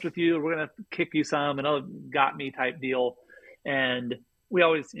going to lift with you. We're going to kick you some and got me type deal. And we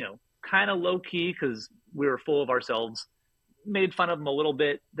always, kind of low key because we were full of ourselves, made fun of them a little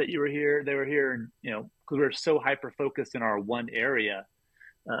bit that you were here, they were here. And, because we were so hyper-focused in our one area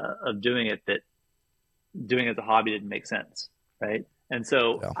of doing it that doing it as a hobby didn't make sense, right? And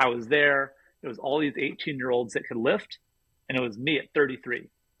so I was there. It was all these 18-year-olds that could lift, and it was me at 33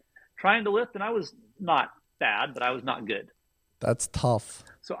 trying to lift, and I was not bad, but I was not good. That's tough.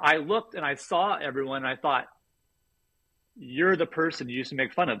 So I looked and I saw everyone, and I thought, you're the person you used to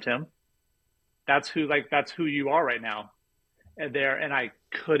make fun of, Tim. That's who you are right now. And I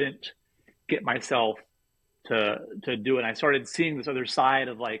couldn't get myself to do it. And I started seeing this other side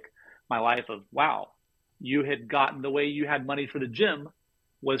of like my life of, wow, you had gotten the way you had money for the gym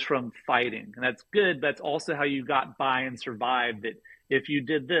was from fighting. And that's good. But that's also how you got by and survived. That if you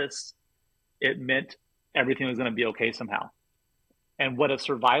did this, it meant everything was going to be okay somehow. And what a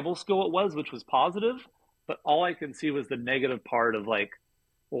survival skill it was, which was positive. But all I could see was the negative part of like,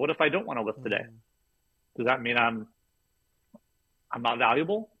 well, what if I don't want to lift today? Does that mean I'm not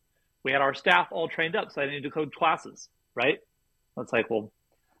valuable? We had our staff all trained up, so I didn't need to code classes, right? It's like, well,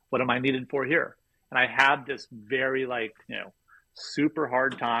 what am I needed for here? And I had this very super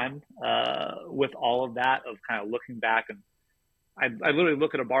hard time with all of that, of kind of looking back, and I literally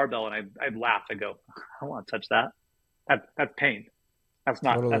look at a barbell and I'd laugh. I go, I don't want to touch that. That's pain. That's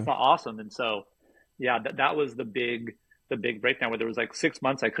Totally. not awesome. And so, yeah, that was the big breakdown where there was like 6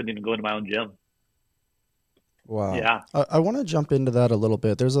 months I couldn't even go into my own gym. Wow. Yeah. I want to jump into that a little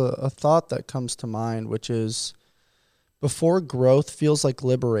bit. There's a thought that comes to mind, which is before growth feels like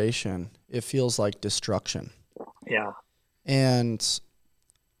liberation, it feels like destruction. Yeah. And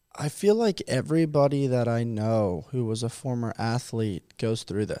I feel like everybody that I know who was a former athlete goes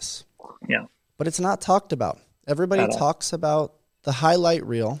through this. Yeah. But it's not talked about. Everybody talks about the highlight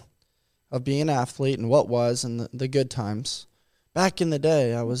reel of being an athlete and what was and the good times. Back in the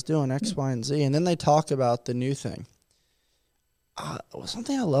day, I was doing X, Y, and Z. And then they talk about the new thing.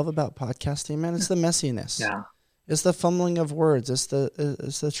 Something I love about podcasting, man, is the messiness. Yeah. It's the fumbling of words. It's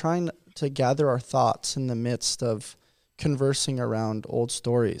the trying to gather our thoughts in the midst of conversing around old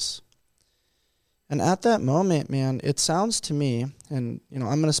stories. And at that moment, man, it sounds to me, and I'm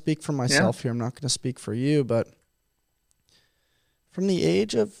going to speak for myself here. I'm not going to speak for you, but from the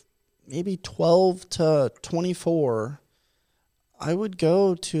age of maybe 12 to 24, I would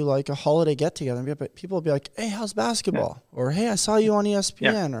go to like a holiday get together and people would be like, "Hey, how's basketball?" Or, "Hey, I saw you on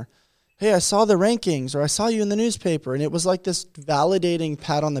ESPN," or, "Hey, I saw the rankings," or, "I saw you in the newspaper." And it was like this validating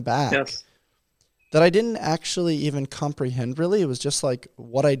pat on the back that I didn't actually even comprehend really. It was just like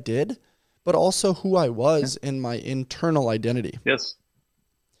what I did, but also who I was in my internal identity. Yes.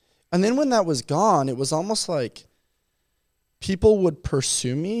 And then when that was gone, it was almost like people would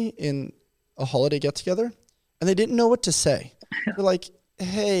pursue me in a holiday get-together, and they didn't know what to say. They're like,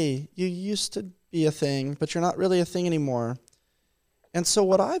 "Hey, you used to be a thing, but you're not really a thing anymore." And so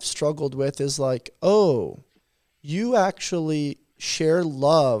what I've struggled with is like, oh, you actually share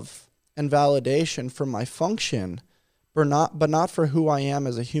love and validation for my function, but not for who I am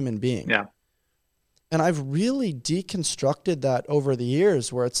as a human being. Yeah. And I've really deconstructed that over the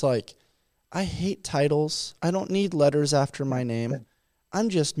years where it's like, I hate titles. I don't need letters after my name. I'm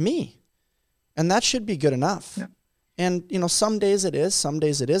just me. And that should be good enough. Yeah. And, some days it is, some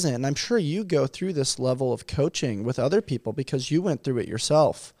days it isn't. And I'm sure you go through this level of coaching with other people because you went through it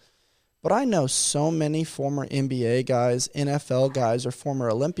yourself. But I know so many former NBA guys, NFL guys, or former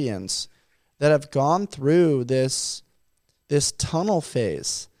Olympians that have gone through this tunnel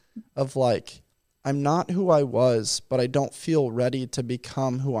phase of like, I'm not who I was, but I don't feel ready to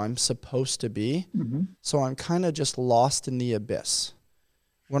become who I'm supposed to be. Mm-hmm. So I'm kind of just lost in the abyss.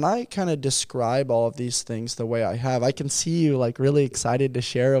 When I kind of describe all of these things the way I have, I can see you like really excited to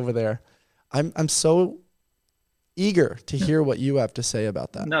share over there. I'm so eager to hear what you have to say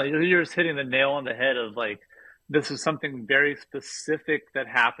about that. No, you're just hitting the nail on the head of like, this is something very specific that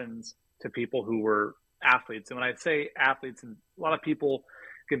happens to people who were athletes. And when I say athletes, and a lot of people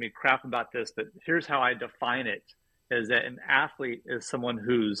give me crap about this, but here's how I define it, is that an athlete is someone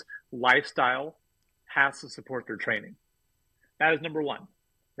whose lifestyle has to support their training. That is number one,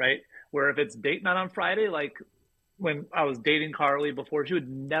 right? Where if it's date night on Friday, like when I was dating Carly before, she would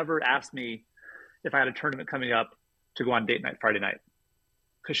never ask me if I had a tournament coming up to go on date night Friday night.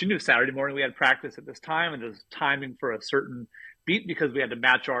 Because she knew Saturday morning we had practice at this time, and there's timing for a certain beat because we had to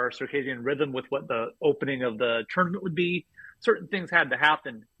match our circadian rhythm with what the opening of the tournament would be. Certain things had to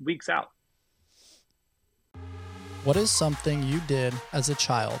happen weeks out. What is something you did as a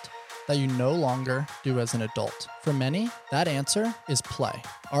child that you no longer do as an adult? For many, that answer is play.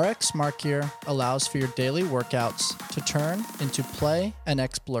 RX Smart Gear allows for your daily workouts to turn into play and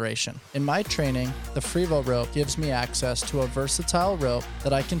exploration. In my training, the Frevo rope gives me access to a versatile rope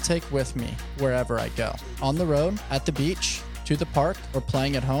that I can take with me wherever I go. On the road, at the beach, to the park, or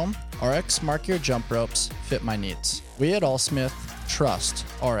playing at home, RX Smart Gear jump ropes fit my needs. We at Allsmith trust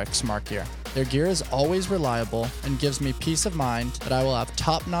RX Smart Gear. Their gear is always reliable and gives me peace of mind that I will have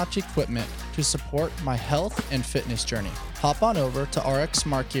top-notch equipment to support my health and fitness journey. Hop on over to RX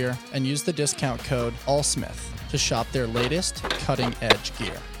Smart Gear and use the discount code ALLSMITH to shop their latest cutting-edge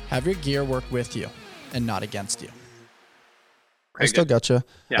gear. Have your gear work with you and not against you. I still gotcha.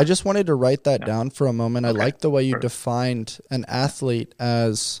 Yeah. I just wanted to write that down for a moment. Okay. I like the way you defined an athlete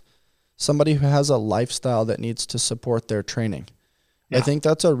as somebody who has a lifestyle that needs to support their training. Yeah. I think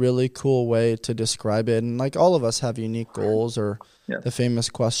that's a really cool way to describe it. And like all of us have unique goals, or the famous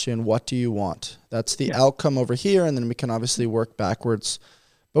question, what do you want? That's the outcome over here, and then we can obviously work backwards.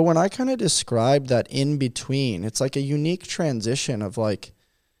 But when I kind of describe that in between, it's like a unique transition of like,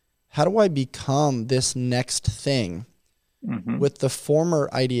 how do I become this next thing with the former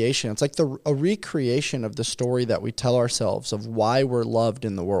ideation? It's like a recreation of the story that we tell ourselves of why we're loved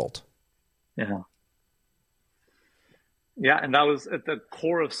in the world. Yeah. Yeah, and that was at the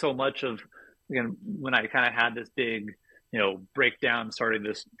core of so much of, again, when I kind of had this big, breakdown, starting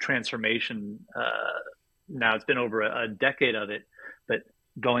this transformation. Now it's been over a decade of it, but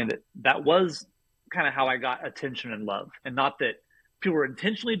going that was kind of how I got attention and love, and not that people were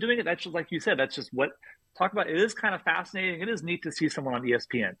intentionally doing it. That's just like you said. That's just what talk about. It is kind of fascinating. It is neat to see someone on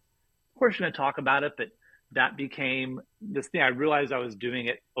ESPN. Of course, you're going to talk about it, but that became this thing. I realized I was doing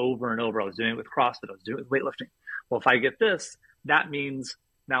it over and over. I was doing it with CrossFit. I was doing it with weightlifting. Well, if I get this, that means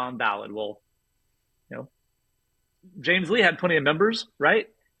now I'm valid. Well, you know, James Lee had plenty of members, right?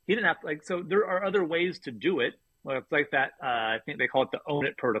 He didn't have to, so there are other ways to do it. Well, it's like that. I think they call it the own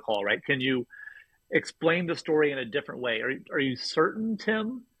it protocol, right? Can you explain the story in a different way? Are you certain,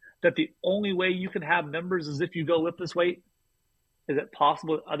 Tim, that the only way you can have members is if you go lift this weight? Is it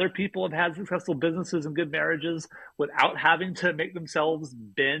possible that other people have had successful businesses and good marriages without having to make themselves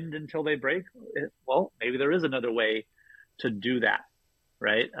bend until they break? Well, maybe there is another way to do that,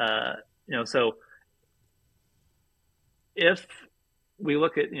 right? So if we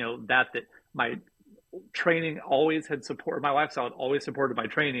look at, that my training always had support, my lifestyle had always supported my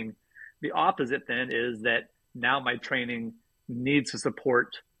training. The opposite then is that now my training needs to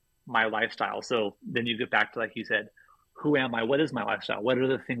support my lifestyle. So then you get back to, like you said, who am I? What is my lifestyle? What are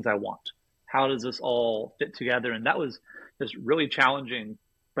the things I want? How does this all fit together? And that was just really challenging.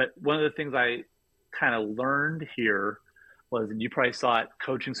 But one of the things I kind of learned here was, and you probably saw it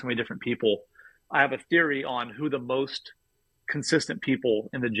coaching so many different people, I have a theory on who the most consistent people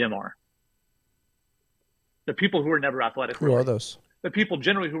in the gym are. The people who are never athletic. Who are those? The people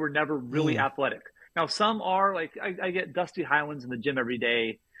generally who were never really athletic. Now, some are like, I get Dusty Highlands in the gym every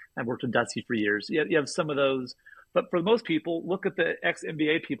day. I've worked with Dusty for years. You have some of those. But for most people, look at the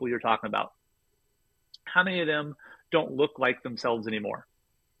ex-NBA people you're talking about. How many of them don't look like themselves anymore?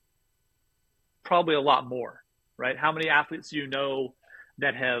 Probably a lot more, right? How many athletes do you know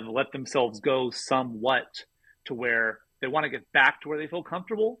that have let themselves go somewhat to where they want to get back to where they feel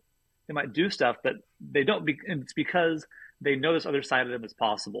comfortable? They might do stuff, but they don't. And it's because they know this other side of them is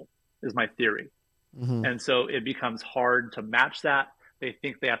possible, is my theory. Mm-hmm. And so it becomes hard to match that. They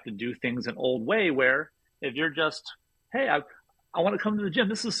think they have to do things an old way, where if you're just, hey, I want to come to the gym.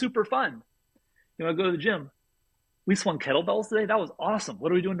 This is super fun. You want to go to the gym? We swung kettlebells today. That was awesome.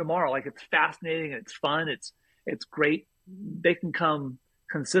 What are we doing tomorrow? Like, it's fascinating. It's fun. It's great. They can come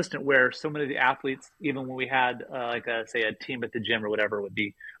consistent, where so many of the athletes, even when we had say a team at the gym or whatever, would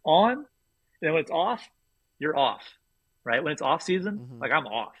be on. And then when it's off, you're off, right? When it's off season, like, I'm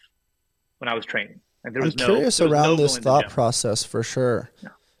off when I was training. Like, I'm curious around this thought process for sure. Yeah.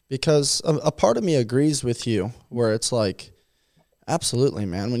 Because a part of me agrees with you, where it's like, absolutely,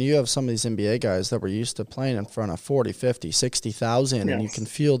 man. When you have some of these NBA guys that were used to playing in front of 40, 50, 60,000, and you can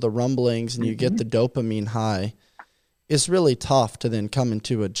feel the rumblings and you get the dopamine high, it's really tough to then come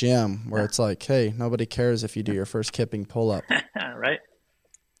into a gym where it's like, hey, nobody cares if you do your first kipping pull-up. Right.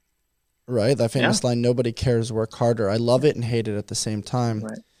 Right? That famous line, nobody cares, work harder. I love it and hate it at the same time.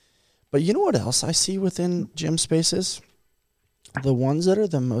 Right. But you know what else I see within gym spaces? The ones that are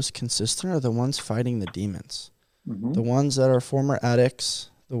the most consistent are the ones fighting the demons. Mm-hmm. The ones that are former addicts,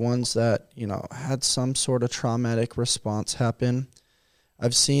 the ones that, had some sort of traumatic response happen.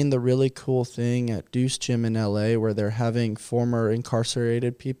 I've seen the really cool thing at Deuce Gym in LA, where they're having former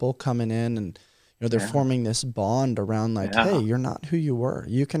incarcerated people coming in, and they're forming this bond around hey, you're not who you were.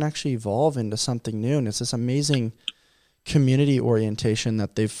 You can actually evolve into something new. And it's this amazing community orientation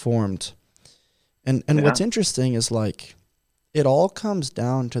that they've formed. And what's interesting is it all comes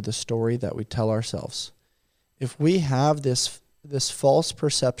down to the story that we tell ourselves. If we have this false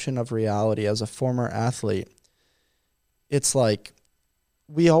perception of reality as a former athlete, it's like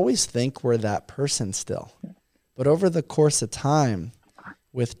we always think we're that person still. But over the course of time,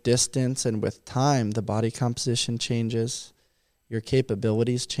 with distance and with time, the body composition changes, your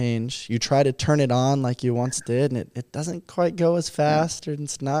capabilities change. You try to turn it on like you once did, and it doesn't quite go as fast, or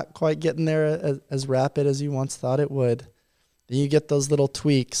it's not quite getting there as rapid as you once thought it would. Then you get those little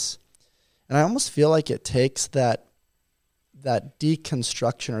tweaks. And I almost feel like it takes that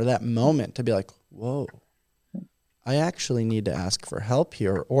deconstruction or that moment to be like, whoa, I actually need to ask for help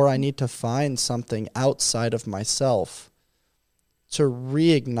here, or I need to find something outside of myself to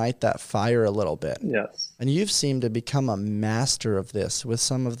reignite that fire a little bit. Yes. And you've seemed to become a master of this with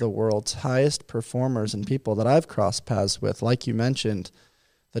some of the world's highest performers and people that I've crossed paths with, like you mentioned,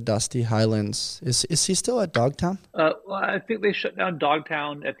 the Dusty Highlands. Is he still at Dogtown? Well, I think they shut down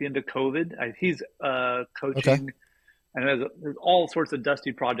Dogtown at the end of COVID. He's coaching. Okay. And there's all sorts of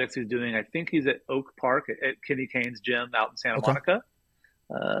Dusty projects he's doing. I think he's at Oak Park at Kenny Kane's gym out in Santa Monica.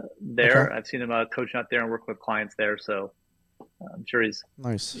 I've seen him coaching out there and work with clients there. So I'm sure Nice.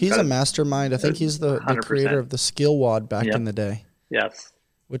 he's He's got a mastermind. I think he's the creator 100%. of the Skill Wad back in Yep. the day, Yes.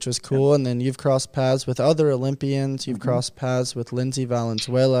 which was Yep. cool. And then you've crossed paths with other Olympians. You've Mm-hmm. crossed paths with Lindsay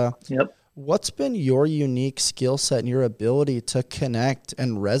Valenzuela. Yep. What's been your unique skill set and your ability to connect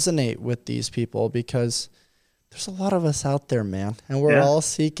and resonate with these people? Because there's a lot of us out there, man, and we're Yeah. all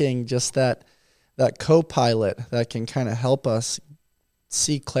seeking just that co-pilot that can kind of help us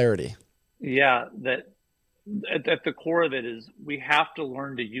see clarity. Yeah. That at the core of it is we have to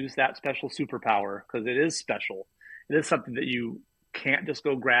learn to use that special superpower because it is special. It is something that you can't just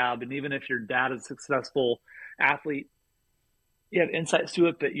go grab. And even if your dad is a successful athlete, you have insights to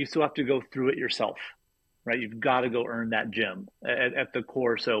it, but you still have to go through it yourself, right? You've got to go earn that gym at the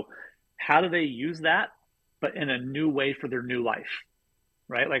core. So, how do they use that, but in a new way for their new life,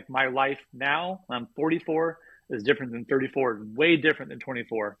 right? Like my life now, I'm 44, is different than 34, way different than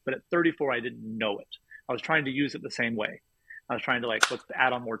 24. But at 34, I didn't know it. I was trying to use it the same way. I was trying to like, let's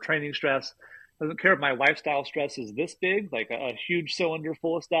add on more training stress. Doesn't care if my lifestyle stress is this big, like a huge cylinder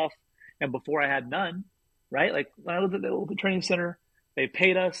full of stuff. And before I had none, right? Like when I lived at the training center, they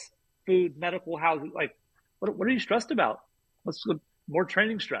paid us food, medical, housing. Like, what are you stressed about? Let's go more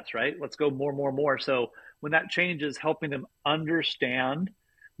training stress, right? Let's go more, more, more. So when that changes, helping them understand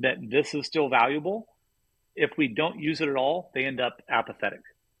that this is still valuable. If we don't use it at all, they end up apathetic,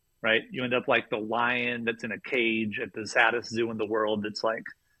 right? You end up like the lion that's in a cage at the saddest zoo in the world that's like,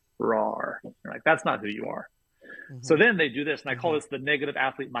 roar. You're like, that's not who you are. So Mm-hmm. then they do this, and I call Mm-hmm. this the negative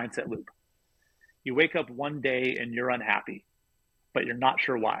athlete mindset loop. You wake up one day and you're unhappy, but you're not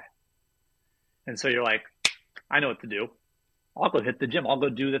sure why. And so you're like, I know what to do. I'll go hit the gym. I'll go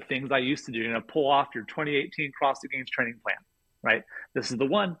do the things I used to do. You're going to pull off your 2018 CrossFit Games training plan, right? This is the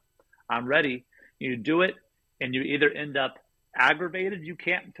one. I'm ready. You do it, and you either end up aggravated, you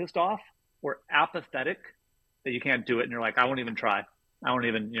can't, pissed off, or apathetic that you can't do it, and you're like, I won't even try. I won't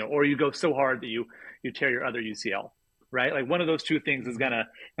even, or you go so hard that you tear your other UCL, right? Like one of those two things is gonna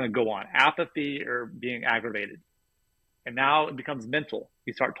go on: apathy or being aggravated. And now it becomes mental.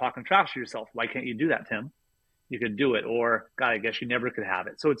 You start talking trash to yourself. Why can't you do that, Tim? You could do it, or God, I guess you never could have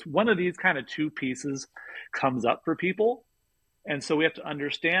it. So it's one of these kind of two pieces comes up for people, and so we have to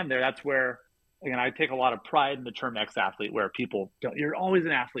understand there. That's where, again, I take a lot of pride in the term ex-athlete, where people don't. You're always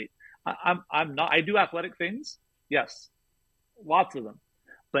an athlete. I'm not. I do athletic things, yes, lots of them,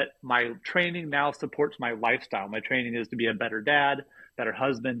 but my training now supports my lifestyle. My training is to be a better dad, better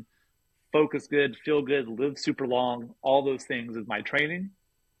husband, focus good, feel good, live super long. All those things is my training.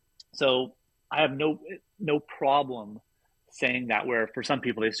 So I have no problem saying that. Where for some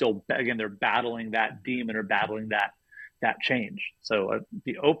people, they still, again, they're battling that demon or battling that change. So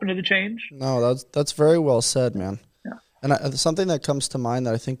be open to the change. No, that's very well said, man. Yeah. And something that comes to mind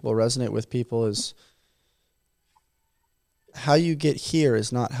that I think will resonate with people is how you get here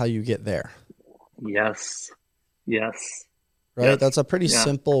is not how you get there. Yes. Yes. Right? Yes. That's a pretty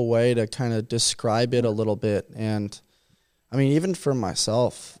simple way to kind of describe it a little bit. And I mean, even for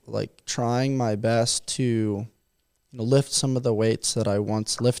myself, like trying my best to lift some of the weights that I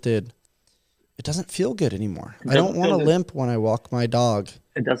once lifted, it doesn't feel good anymore. I don't want to limp when I walk my dog.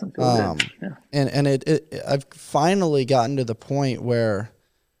 It doesn't feel good. Yeah. And I've finally gotten to the point where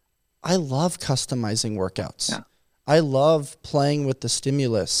I love customizing workouts. Yeah. I love playing with the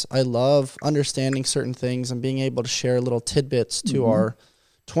stimulus. I love understanding certain things and being able to share little tidbits to our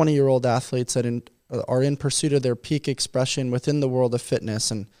 20-year-old athletes that are in pursuit of their peak expression within the world of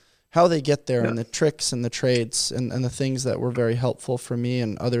fitness, and how they get there, and the tricks and the trades and the things that were very helpful for me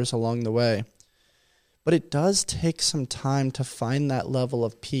and others along the way. But it does take some time to find that level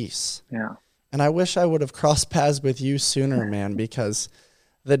of peace. Yeah. And I wish I would have crossed paths with you sooner, man, because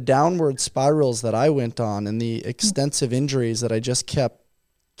the downward spirals that I went on and the extensive injuries that I just kept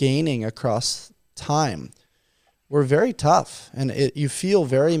gaining across time were very tough. And you feel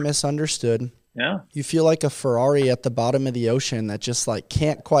very misunderstood. Yeah. You feel like a Ferrari at the bottom of the ocean that just like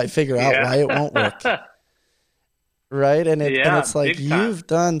can't quite figure out why it won't work. Right? And it's like you've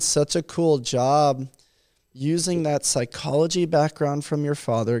done such a cool job using that psychology background from your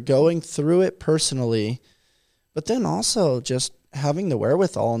father, going through it personally, but then also just having the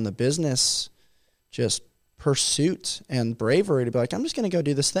wherewithal in the business, just pursuit and bravery to be like, I'm just going to go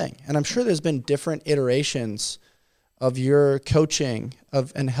do this thing. And I'm sure there's been different iterations of your coaching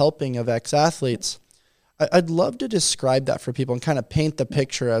and helping of ex-athletes. I'd love to describe that for people and kind of paint the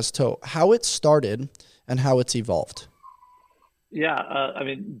picture as to how it started and how it's evolved. Yeah. I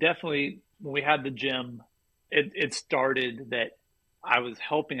mean, definitely when we had the gym, it started that I was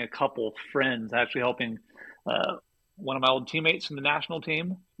helping a couple friends, actually helping one of my old teammates from the national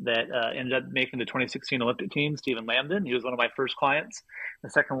team that ended up making the 2016 Olympic team, Stephen Lambden. He was one of my first clients. The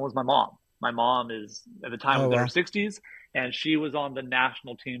second one was my mom. My mom is at the time Oh, was in wow. her 60s, and she was on the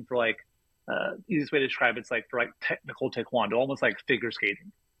national team for like easiest way to describe it's like for like technical taekwondo, almost like figure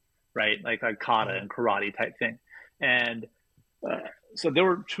skating, right? Like kata and karate type thing. And uh, so there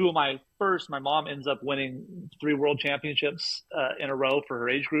were two of my first. My mom ends up winning 3 world championships in a row for her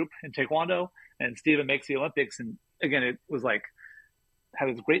age group in taekwondo, and Steven makes the Olympics. And again, it was like had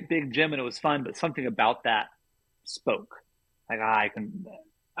this great big gym and it was fun, but something about that spoke. Like I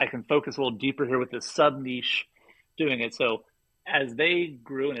can focus a little deeper here with this sub niche doing it. So as they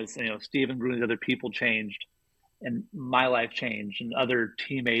grew and as Steven grew and other people changed and my life changed and other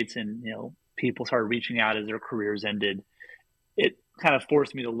teammates and people started reaching out as their careers ended, it kind of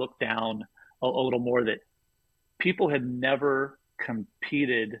forced me to look down a little more that people had never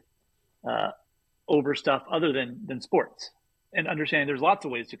competed uh, over stuff other than sports and understanding there's lots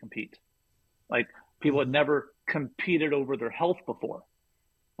of ways to compete. Like people had Mhm. never competed over their health before.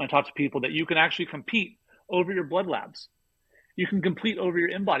 I talk to people that you can actually compete over your blood labs. You can complete over your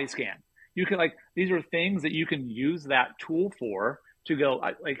in-body scan. You can these are things that you can use that tool for to go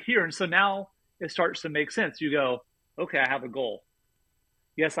like here. And so now it starts to make sense. You go, okay, I have a goal.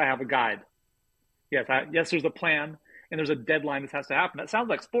 Yes, I have a guide. Yes, there's a plan and there's a deadline that has to happen. That sounds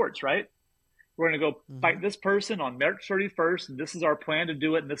like sports, right? We're going to go Mhm. fight this person on March 31st, and this is our plan to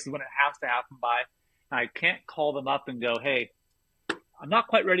do it, and this is when it has to happen by. And I can't call them up and go, hey, I'm not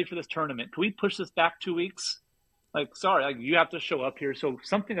quite ready for this tournament. Can we push this back 2 weeks? Like, sorry, you have to show up here. So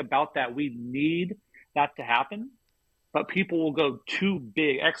something about that, we need that to happen. But people will go too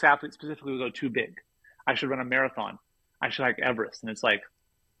big. Ex-athletes specifically will go too big. I should run a marathon. I should hike Everest. And it's like,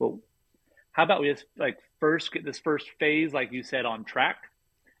 well, how about we just first get this first phase, like you said, on track?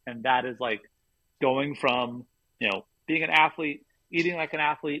 And that is like going from, being an athlete, eating like an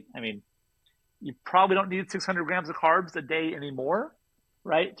athlete. I mean, you probably don't need 600 grams of carbs a day anymore,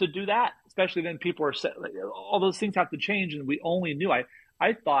 right? To do that, especially then people are set, all those things have to change. And we only knew,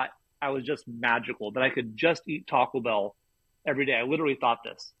 I thought I was just magical, that I could just eat Taco Bell every day. I literally thought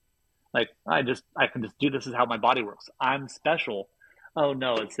this, like, I can just do this is how my body works. I'm special. Oh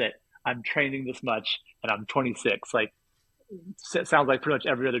no, it's that I'm training this much and I'm 26. Like, it sounds like pretty much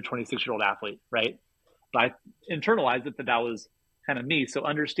every other 26-year-old athlete, right? But I internalized it that was kind of me. So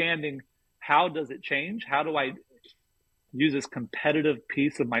understanding how does it change? How do I use this competitive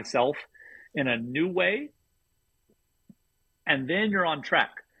piece of myself in a new way? And then you're on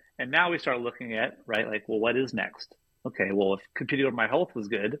track. And now we start looking at, right, like, well, what is next? Okay, well, if competing over my health was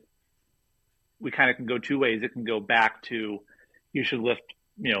good, we kind of can go 2 ways. It can go back to you should lift,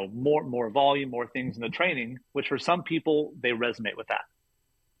 more volume, more things in the training, which for some people, they resonate with that.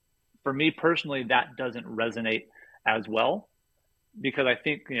 For me personally, that doesn't resonate as well because I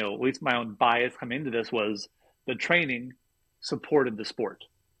think, at least my own bias coming into this was the training supported the sport,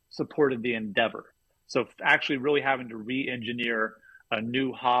 supported the endeavor. So actually really having to re-engineer a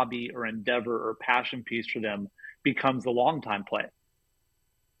new hobby or endeavor or passion piece for them becomes the long time play.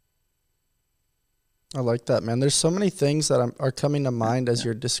 I like that, man. There's so many things that are coming to mind as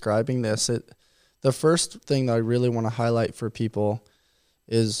you're describing this. The first thing that I really want to highlight for people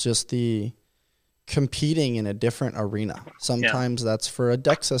is just the competing in a different arena. Sometimes that's for a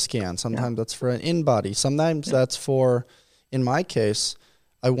DEXA scan. Sometimes that's for an in-body. Sometimes that's for, in my case,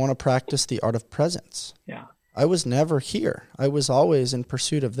 I want to practice the art of presence. Yeah. I was never here. I was always in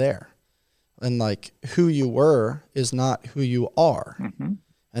pursuit of there. And like who you were is not who you are. Mm-hmm.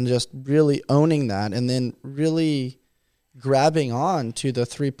 And just really owning that and then really grabbing on to the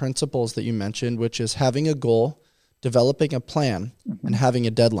 3 principles that you mentioned, which is having a goal, developing a plan, and having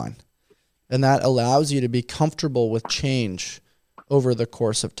a deadline. And that allows you to be comfortable with change over the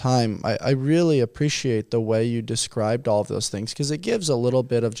course of time. I really appreciate the way you described all of those things because it gives a little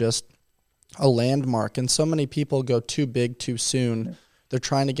bit of just a landmark. And so many people go too big too soon. They're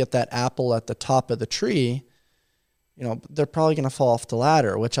trying to get that apple at the top of the tree. They're probably going to fall off the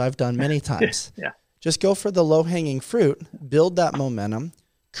ladder, which I've done many times. Yeah. Just go for the low-hanging fruit, build that momentum,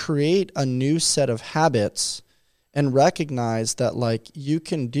 create a new set of habits, and recognize that you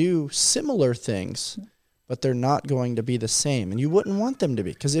can do similar things, but they're not going to be the same. And you wouldn't want them to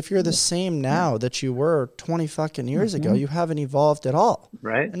be, because if you're the same now that you were 20 fucking years ago, you haven't evolved at all.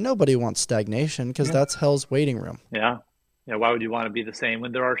 Right. And nobody wants stagnation because that's hell's waiting room. Yeah. Yeah. Why would you want to be the same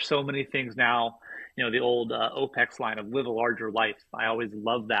when there are so many things now? The old OPEX line of live a larger life. I always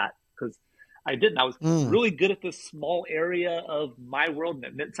love that because I was really good at this small area of my world and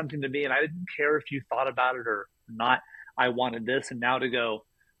it meant something to me. And I didn't care if you thought about it or not. I wanted this. And now to go,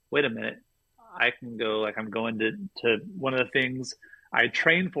 wait a minute, I can go, like I'm going to one of the things I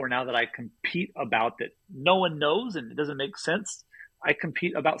train for now that I compete about that no one knows and it doesn't make sense. I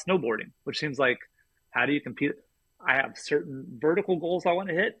compete about snowboarding, which seems like, how do you compete? I have certain vertical goals I want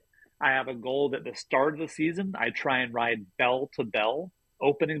to hit. I have a goal that the start of the season, I try and ride bell to bell,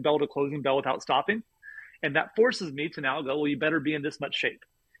 opening bell to closing bell without stopping. And that forces me to now go, well, you better be in this much shape.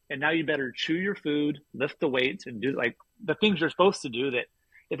 And now you better chew your food, lift the weights, and do like the things you're supposed to do. That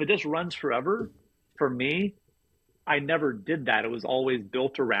if it just runs forever, for me, I never did that. It was always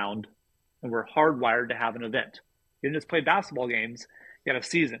built around, and we're hardwired to have an event. You didn't just play basketball games, you had a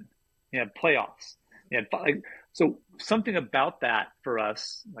season, you had playoffs. You had, like, so something about that for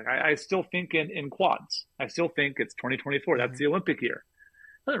us, like I still think in quads. I still think it's 2024. That's the Olympic year.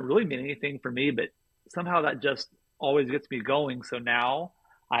 It doesn't really mean anything for me, but somehow that just always gets me going. So now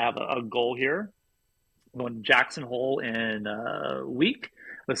I have a goal here. I'm going to Jackson Hole in a week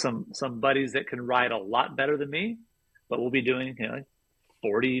with some buddies that can ride a lot better than me, but we'll be doing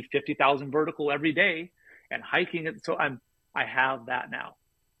 40, 50,000 vertical every day and hiking it. So I have that now.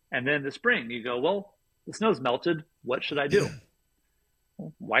 And then the spring, you go, well, the snow's melted. What should I do?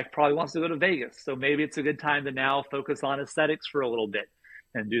 Well, wife probably wants to go to Vegas. So maybe it's a good time to now focus on aesthetics for a little bit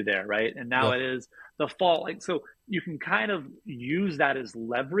and do there, right? And now it is the fall. Like, so you can kind of use that as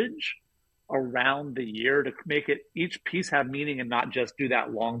leverage around the year to make it each piece have meaning and not just do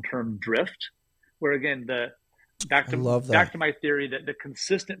that long-term drift. Where again, back to my theory that the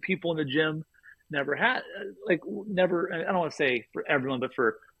consistent people in the gym never had, never, I don't want to say for everyone, but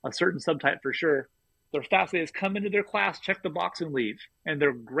for a certain subtype for sure, their fast days come into their class, check the box and leave. And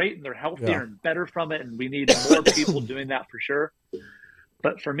they're great and they're healthier and better from it. And we need more people doing that for sure.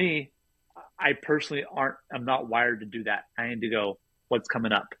 But for me, I personally I'm not wired to do that. I need to go, what's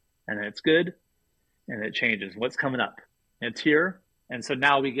coming up? And then it's good and it changes. What's coming up? And it's here. And so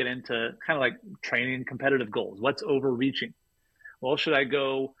now we get into kind of like training competitive goals. What's overreaching? Well, should I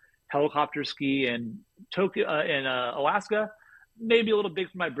go helicopter ski in Tokyo, in Alaska? Maybe a little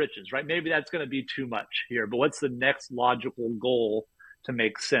big for my britches, right? Maybe that's going to be too much here. But what's the next logical goal to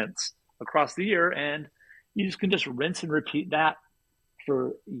make sense across the year? And you just can rinse and repeat that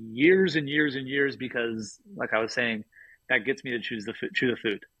for years and years and years, because like I was saying, that gets me to chew the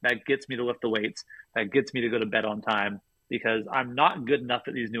food. That gets me to lift the weights. That gets me to go to bed on time, because I'm not good enough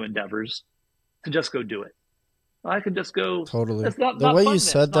at these new endeavors to just go do it. I can just go. Totally. The way you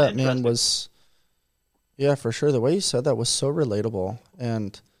said that, man, was, yeah, for sure. The way you said that was so relatable.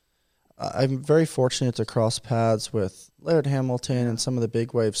 And I'm very fortunate to cross paths with Laird Hamilton and some of the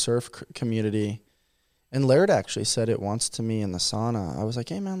big wave surf community. And Laird actually said it once to me in the sauna. I was like,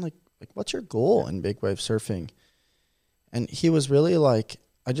 hey, man, like what's your goal in big wave surfing? And he was really like,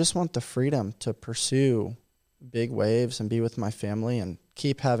 I just want the freedom to pursue big waves and be with my family and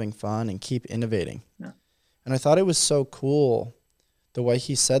keep having fun and keep innovating. Yeah. And I thought it was so cool the way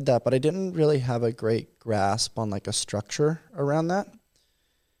he said that, but I didn't really have a great grasp on like a structure around that.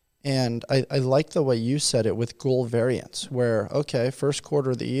 And I like the way you said it with goal variance, where, okay, first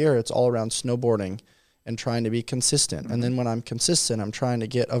quarter of the year, it's all around snowboarding and trying to be consistent. Mm-hmm. And then when I'm consistent, I'm trying to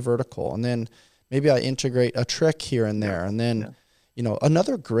get a vertical. And then maybe I integrate a trick here and there. And then,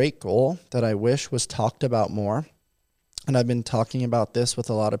 another great goal that I wish was talked about more, and I've been talking about this with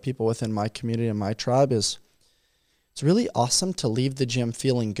a lot of people within my community and my tribe, is it's really awesome to leave the gym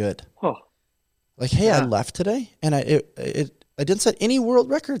feeling good. Oh. Like, hey, I left today and I didn't set any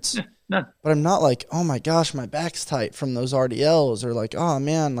world records. No. But I'm not like, oh my gosh, my back's tight from those RDLs, or like, oh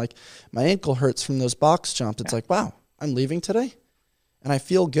man, like my ankle hurts from those box jumps. It's like, wow, I'm leaving today and I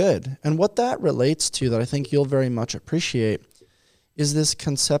feel good. And what that relates to, that I think you'll very much appreciate, is this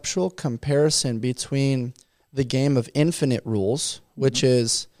conceptual comparison between the game of infinite rules, which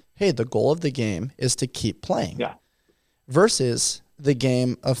is, hey, the goal of the game is to keep playing, versus the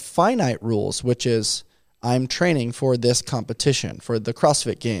game of finite rules, which is, I'm training for this competition, for the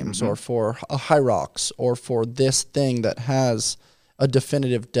CrossFit Games, or for a High Rocks, or for this thing that has a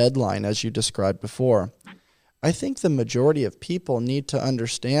definitive deadline, as you described before. I think the majority of people need to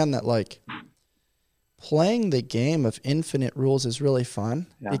understand that, like, playing the game of infinite rules is really fun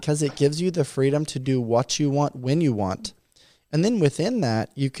because it gives you the freedom to do what you want when you want. And then within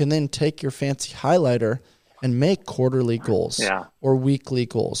that, you can then take your fancy highlighter and make quarterly goals or weekly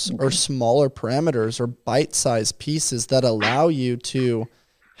goals or smaller parameters or bite-sized pieces that allow you to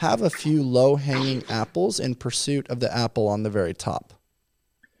have a few low-hanging apples in pursuit of the apple on the very top.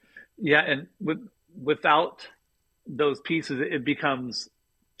 Yeah, and without those pieces, it becomes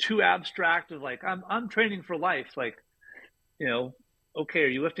too abstract of like, I'm training for life. Like, okay, are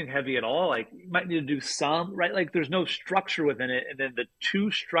you lifting heavy at all? Like, you might need to do some, right? Like, there's no structure within it. And then the too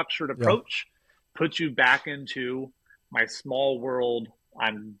structured approach puts you back into my small world.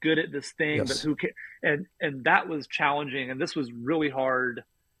 I'm good at this thing, but Yes. who can? And that was challenging, and this was really hard,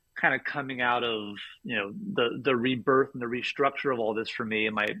 kind of coming out of the rebirth and the restructure of all this for me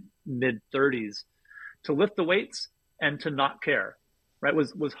in my mid 30s, to lift the weights and to not care, right?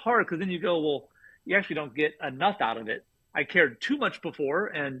 Was hard, because then you go, well, you actually don't get enough out of it. I cared too much before,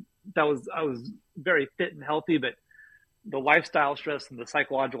 and I was very fit and healthy, but the lifestyle stress and the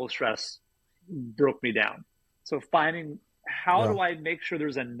psychological stress broke me down. So finding, how Yeah. do I make sure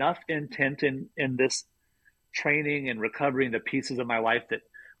there's enough intent in this training and recovery and the pieces of my life that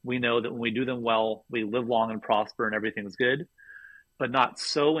we know that when we do them well, we live long and prosper and everything's good, but not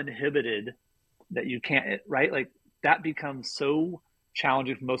so inhibited that you can't, right? Like, that becomes so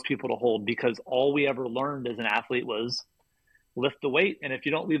challenging for most people to hold, because all we ever learned as an athlete was lift the weight. And if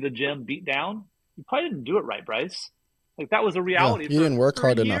you don't leave the gym beat down, you probably didn't do it right, Bryce. Like, that was a Yeah. reality You didn't work for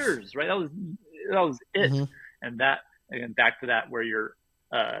hard years, enough. right? That was it. Mm-hmm. And that, again, back to that, where your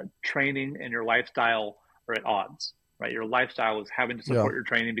training and your lifestyle are at odds, right? Your lifestyle is having to support your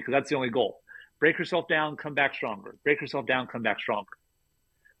training, because that's the only goal. Break yourself down, come back stronger. Break yourself down, come back stronger.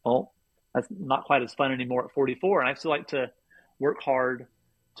 Well, that's not quite as fun anymore at 44. And I still like to work hard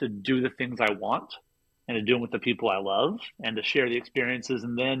to do the things I want, and to do them with the people I love, and to share the experiences,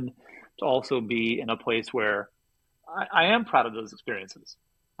 and then to also be in a place where I am proud of those experiences.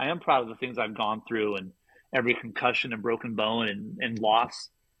 I am proud of the things I've gone through, and every concussion and broken bone and loss.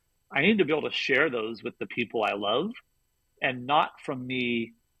 I need to be able to share those with the people I love, and not from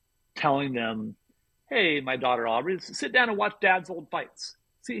me telling them, hey, my daughter Aubrey, sit down and watch Dad's old fights.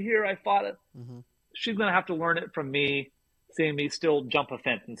 See, here I fought it. Mm-hmm. She's going to have to learn it from me, seeing me still jump a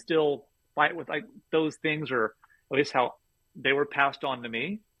fence and still fight with, like, those things, or at least how they were passed on to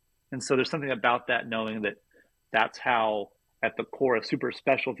me. And so there's something about that, knowing that that's how, at the core, a super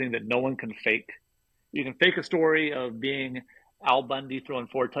special thing that no one can fake. You can fake a story of being Al Bundy throwing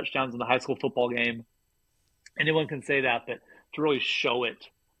 4 touchdowns in the high school football game. Anyone can say that, but to really show it,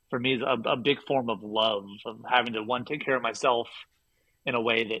 for me, is a big form of love, of having to, one, take care of myself in a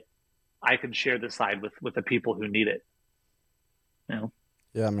way that I can share this side with the people who need it. You know?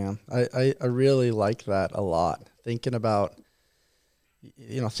 Yeah, man. I really like that a lot. Thinking about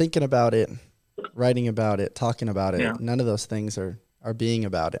it, writing about it, talking about it. Yeah. None of those things are being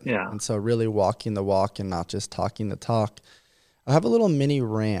about it. Yeah. And so really walking the walk and not just talking the talk. I have a little mini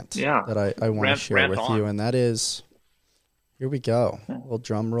rant that I want to share with you, and that is, here we go. A little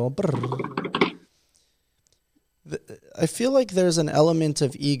drum roll. I feel like there's an element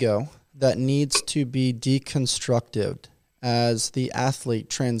of ego that needs to be deconstructed as the athlete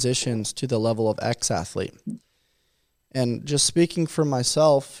transitions to the level of ex-athlete. And just speaking for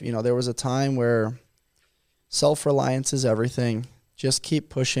myself, there was a time where self-reliance is everything. Just keep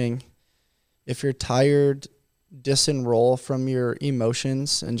pushing. If you're tired, disenroll from your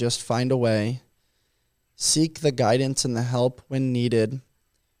emotions and just find a way. Seek the guidance and the help when needed.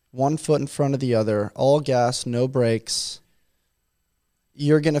 One foot in front of the other, all gas, no brakes.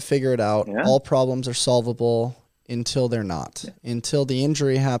 You're going to figure it out. Yeah. All problems are solvable until they're not. Yeah. Until the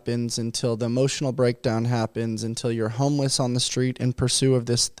injury happens, until the emotional breakdown happens, until you're homeless on the street in pursuit of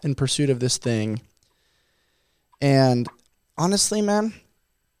this thing. And honestly, man,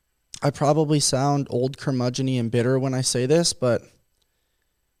 I probably sound old, curmudgeon-y, and bitter when I say this, but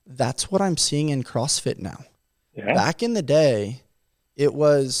that's what I'm seeing in CrossFit now. Yeah. Back in the day, it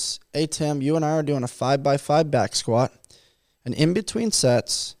was, hey, Tim, you and I are doing a 5x5 back squat, and in between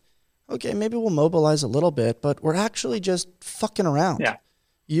sets, okay, maybe we'll mobilize a little bit, but we're actually just fucking around. Yeah.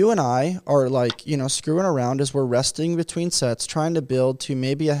 You and I are screwing around as we're resting between sets, trying to build to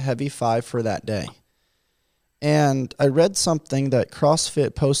maybe a heavy 5 for that day. And I read something that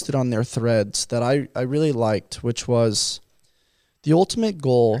CrossFit posted on their threads that I really liked, which was, the ultimate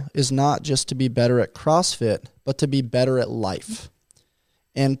goal is not just to be better at CrossFit, but to be better at life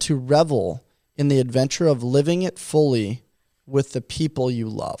and to revel in the adventure of living it fully with the people you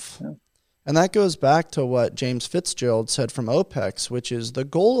love. Yeah. And that goes back to what James Fitzgerald said from OPEX, which is the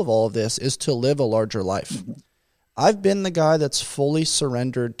goal of all of this is to live a larger life. Mm-hmm. I've been the guy that's fully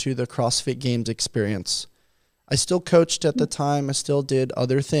surrendered to the CrossFit Games experience. I still coached at the time. I still did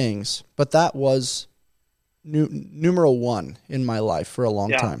other things, but that was numero one in my life for a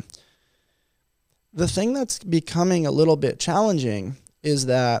long time. The thing that's becoming a little bit challenging is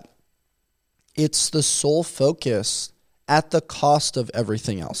that it's the sole focus at the cost of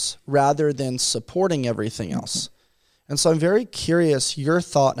everything else rather than supporting everything else. And so I'm very curious your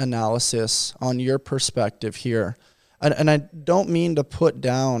thought analysis on your perspective here. And I don't mean to put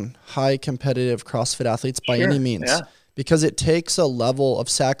down high competitive CrossFit athletes by any means, because it takes a level of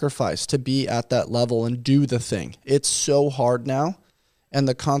sacrifice to be at that level and do the thing. It's so hard now, and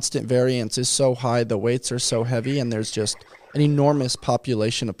the constant variance is so high, the weights are so heavy, and there's just an enormous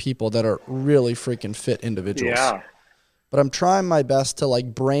population of people that are really freaking fit individuals. Yeah. But I'm trying my best to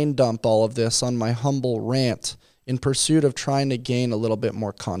like brain dump all of this on my humble rant in pursuit of trying to gain a little bit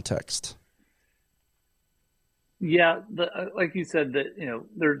more context. Yeah, like you said,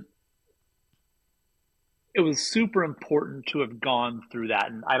 that it was super important to have gone through that,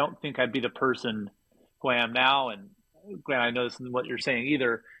 and I don't think I'd be the person who I am now. And granted, I know this isn't what you're saying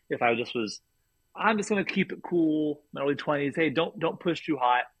either. If I just was, I'm just going to keep it cool, my early 20s. Hey, don't push too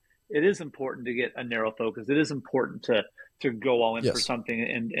hot. It is important to get a narrow focus. It is important to go all in for Yes.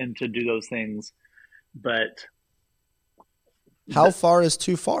 something and to do those things. But How far is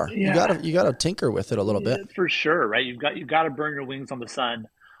too far? yeah, You gotta tinker with it a little bit. for sure, right? You've got to burn your wings on the sun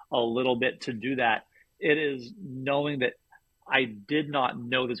a little bit to do that. It is knowing that I did not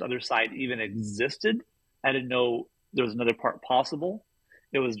know this other side even existed. I didn't know there was another part possible.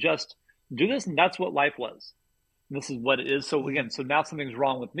 It was just do this, and that's what life was. And this is what it is. So again, so now something's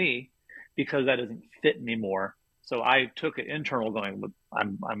wrong with me because that doesn't fit anymore. So I took it internal, going,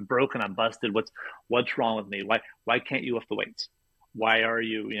 I'm broken, I'm busted. What's wrong with me? Why can't you lift the weights? Why are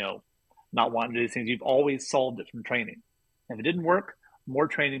you not wanting to do these things? You've always solved it from training. If it didn't work, more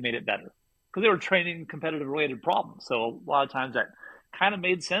training made it better because they were training competitive related problems. So a lot of times that kind of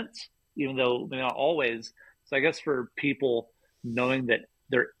made sense, even though not always. So I guess for people knowing that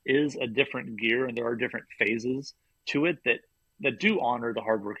there is a different gear and there are different phases to it that do honor the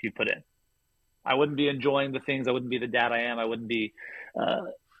hard work you put in. I wouldn't be enjoying the things. I wouldn't be the dad I am. I wouldn't be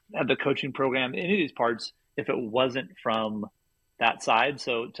at the coaching program, any of these parts, if it wasn't from that side.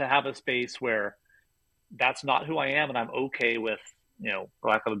 So to have a space where that's not who I am, and I'm okay with, for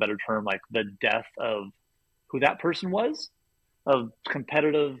lack of a better term, like the death of who that person was, of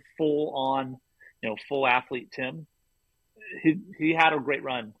competitive, full on, full athlete Tim. He had a great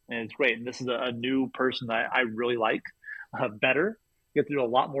run, and it's great. And this is a new person that I really like better. Get to do a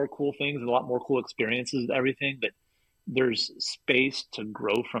lot more cool things and a lot more cool experiences, everything. But there's space to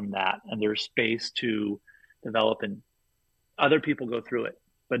grow from that, and there's space to develop, and other people go through it.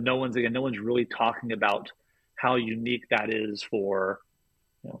 But no one's really talking about how unique that is for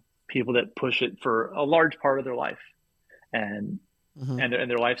people that push it for a large part of their life, and Mm-hmm. and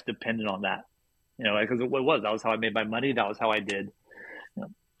their life's dependent on that. Because that was how I made my money. That was how I did.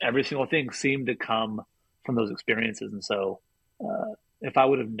 Every single thing seemed to come from those experiences. And so, if I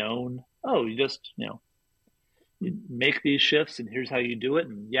would have known, oh, you just you make these shifts, and here's how you do it,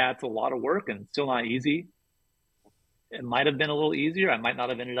 and yeah, it's a lot of work, and it's still not easy. It might have been a little easier. I might not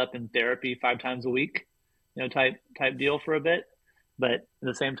have ended up in therapy 5 times a week, type deal for a bit. But at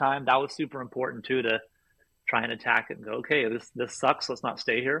the same time, that was super important too, to try and attack it and go, okay, this sucks. Let's not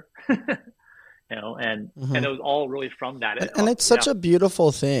stay here. Mm-hmm. And it was all really from that. And it's such a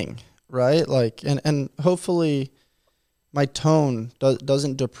beautiful thing, right? Like, and hopefully my tone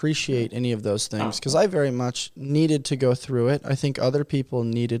doesn't depreciate any of those things, because I very much needed to go through it. I think other people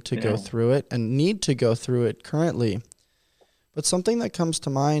needed to go through it and need to go through it currently. But something that comes to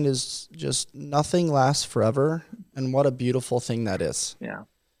mind is just nothing lasts forever, and what a beautiful thing that is. Yeah.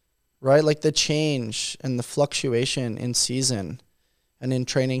 Right? Like the change and the fluctuation in season and in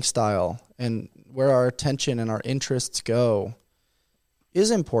training style and where our attention and our interests go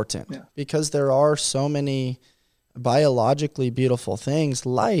is important, because there are so many biologically beautiful things,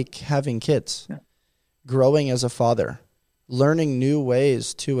 like having kids, growing as a father, learning new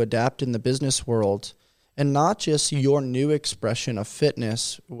ways to adapt in the business world, and not just your new expression of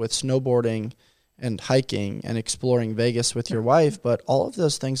fitness with snowboarding and hiking and exploring Vegas with your wife, but all of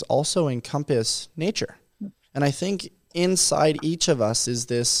those things also encompass nature. And I think inside each of us is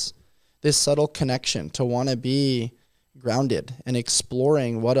this subtle connection to want to be grounded and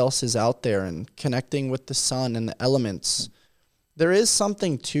exploring what else is out there and connecting with the sun and the elements. There is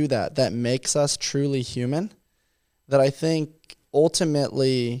something to that makes us truly human, that I think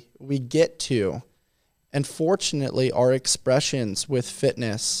ultimately we get to. And fortunately, our expressions with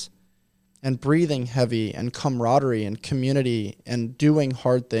fitness and breathing heavy and camaraderie and community and doing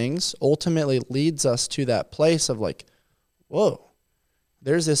hard things ultimately leads us to that place of like, whoa,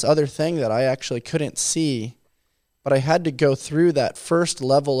 there's this other thing that I actually couldn't see, but I had to go through that first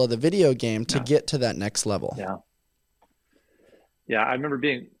level of the video game to get to that next level. Yeah. Yeah, I remember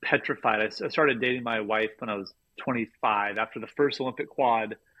being petrified. I started dating my wife when I was 25. After the first Olympic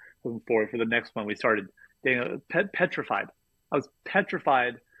quad, moving forward for the next one, we started dating. Petrified. I was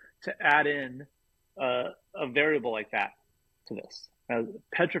petrified to add in a variable like that to this. I was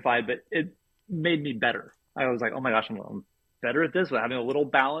petrified, but it made me better. I was like, oh my gosh, I'm better at this, but having a little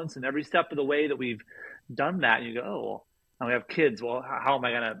balance in every step of the way that we've done that. And you go, oh, well, and we have kids. Well, how am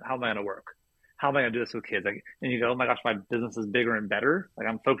I gonna work? How am I gonna do this with kids? Like, and you go, oh my gosh, my business is bigger and better. Like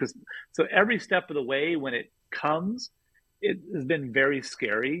I'm focused. So every step of the way when it comes, it has been very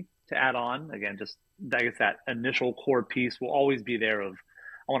scary to add on. Again, just I guess that initial core piece will always be there of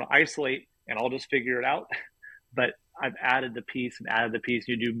I want to isolate and I'll just figure it out. But I've added the piece and added the piece.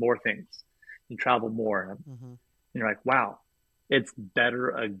 You do more things, you travel more, Mm-hmm. and you're like, wow, it's better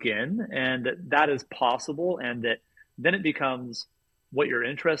again, and that is possible, and that then it becomes what you're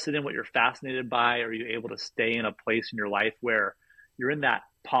interested in, what you're fascinated by. Are you able to stay in a place in your life where you're in that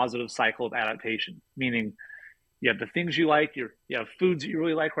positive cycle of adaptation? Meaning, you have the things you like, you have foods that you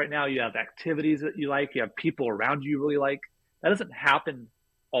really like right now, you have activities that you like, you have people around you really like. That doesn't happen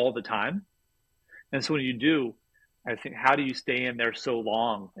all the time, and so when you do, I think how do you stay in there so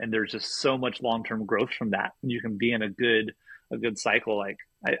long? And there's just so much long term growth from that. And you can be in a good cycle. Like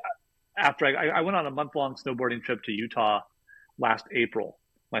I went on a month long snowboarding trip to Utah last April,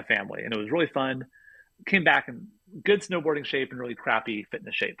 my family, and it was really fun. Came back in good snowboarding shape and really crappy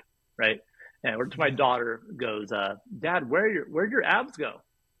fitness shape, right? And my daughter goes, "Dad, where'd your abs go?"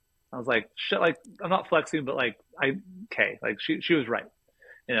 I was like, "Shit, like I'm not flexing, but like okay." Like she was right,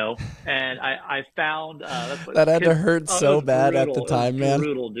 you know. And I found that's what That had to kids. hurt Oh, it so was bad at the brutal. It was time, man.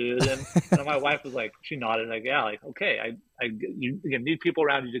 brutal, dude. And my wife was like, she nodded, like, yeah, like okay, you need people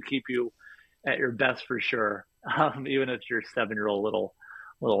around you to keep you at your best for sure, even if you're 7-year-old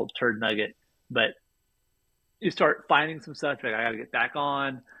little turd nugget. But you start finding some stuff like I got to get back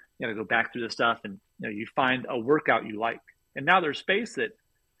on, you got to go back through the stuff, and you find a workout you like, and now there's space that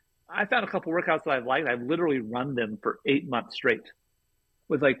I found a couple workouts that I've liked. I've literally run them for 8 months straight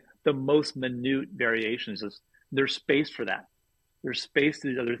with like the most minute variations. There's space for that. There's space to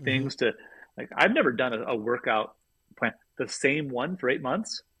these other Mm-hmm. things to like. I've never done a workout plan the same one for 8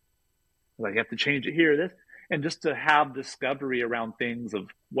 months. Like you have to change it here, this, and just to have discovery around things of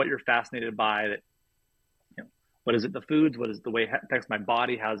what you're fascinated by. That what is it? The foods. What is the way it affects my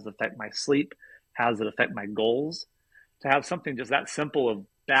body? How does it affect my sleep? How does it affect my goals? To have something just that simple of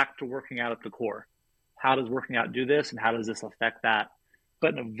back to working out at the core. How does working out do this, and how does this affect that?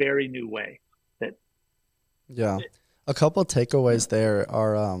 But in a very new way. That Yeah. A couple takeaways there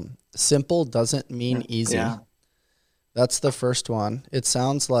are simple doesn't mean easy. yeah, That's the first one. It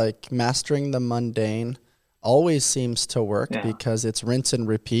sounds like mastering the mundane always seems to work yeah, because it's rinse and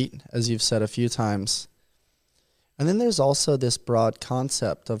repeat, as you've said a few times. And then there's also this broad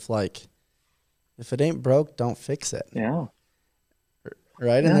concept of like, if it ain't broke, don't fix it. yeah,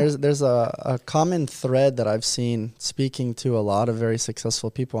 Right. And yeah, there's a common thread that I've seen speaking to a lot of very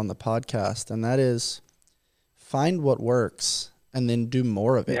successful people on the podcast, and that is find what works and then do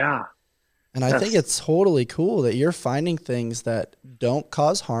more of it. yeah. And I think it's totally cool that you're finding things that don't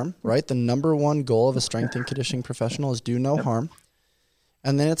cause harm, right? The number one goal of a strength and conditioning professional is do no harm.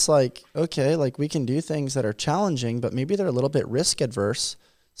 And then it's like, okay, like we can do things that are challenging, but maybe they're a little bit risk adverse.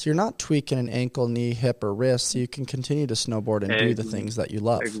 So you're not tweaking an ankle, knee, hip, or wrist, so you can continue to snowboard and do the things that you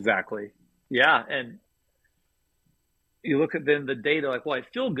love. Exactly. Yeah. And you look at then the data, like, well, I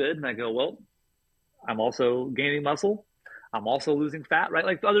feel good. And I go, well, I'm also gaining muscle. I'm also losing fat, right?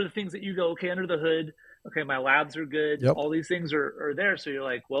 Like the other things that you go, okay, under the hood, okay, my labs are good. Yep. All these things are there. So you're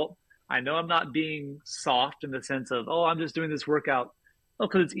like, well, I know I'm not being soft in the sense of, oh, I'm just doing this workout. Oh,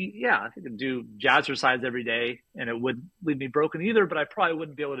 because yeah, I could do jazzercise every day and it wouldn't leave me broken either, but I probably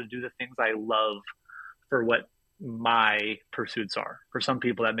wouldn't be able to do the things I love for what my pursuits are. For some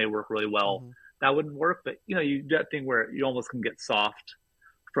people that may work really well. Mm-hmm. That wouldn't work, but you do that thing where you almost can get soft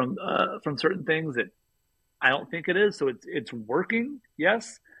from certain things that I don't think it is. So it's working.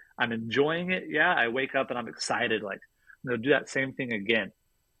 Yes. I'm enjoying it. Yeah. I wake up and I'm excited. Like, do that same thing again.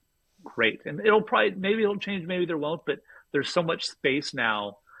 Great. And maybe it'll change. Maybe there won't, but there's so much space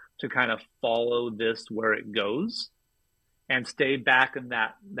now to kind of follow this where it goes and stay back in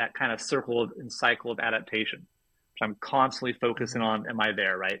that kind of and cycle of adaptation, which I'm constantly focusing on. Am I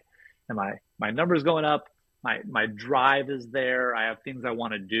there? Right. Am my numbers going up? My drive is there. I have things I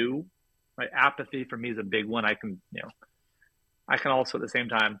want to do. Right? Apathy for me is a big one. I can also at the same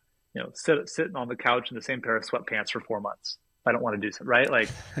time, sitting on the couch in the same pair of sweatpants for 4 months. If I don't want to do something, right? Like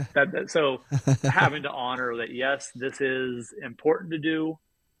that. So having to honor that, yes, this is important to do,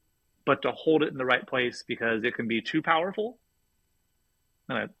 but to hold it in the right place because it can be too powerful.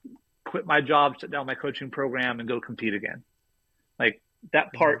 I'm going to quit my job, shut down my coaching program and go compete again. Like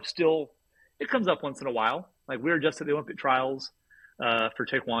that part still, it comes up once in a while. Like we were just at the Olympic trials for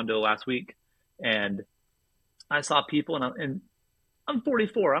Taekwondo last week, and I saw people, and I'm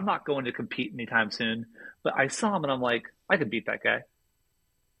 44. I'm not going to compete anytime soon. But I saw him and I'm like, I could beat that guy.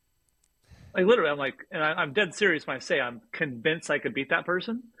 Like literally, I'm like, and I'm dead serious when I say I'm convinced I could beat that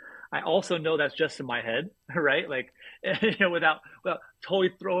person. I also know that's just in my head, right? Like, without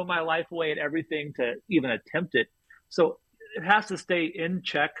totally throwing my life away and everything to even attempt it. So it has to stay in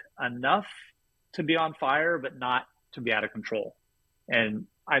check enough to be on fire, but not to be out of control. And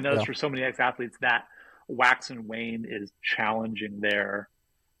I notice Yeah. for so many ex athletes that wax and wane is challenging there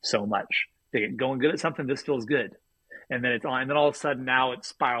so much. They get going good at something, this feels good, and then it's on, and then all of a sudden now it's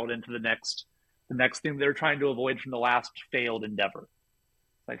spiraled into the next thing they're trying to avoid from the last failed endeavor.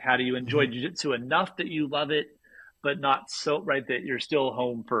 Like, how do you enjoy Hmm. jiu-jitsu enough that you love it, but not so right that you're still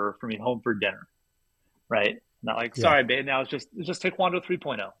home for dinner, right? Not like, Yeah. sorry, babe, now it's just Taekwondo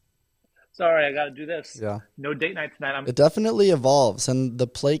 3.0. Sorry, I got to do this. Yeah. No date night tonight. It definitely evolves, and the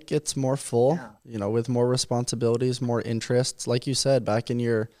plate gets more full, Yeah, with more responsibilities, more interests. Like you said, back in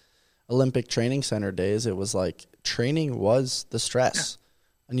your Olympic training center days, it was like training was the yeah, stress.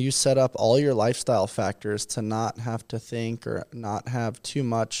 And you set up all your lifestyle factors to not have to think or not have too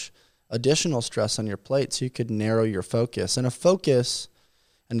much additional stress on your plate so you could narrow your focus. And a focus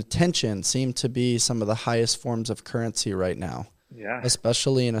and attention seem to be some of the highest forms of currency right now, yeah.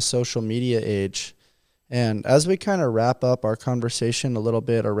 especially in a social media age. And as we kind of wrap up our conversation a little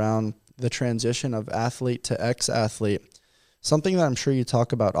bit around the transition of athlete to ex-athlete, something that I'm sure you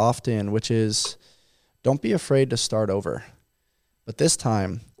talk about often, which is don't be afraid to start over. But this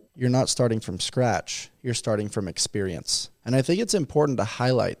time, you're not starting from scratch. You're starting from experience. And I think it's important to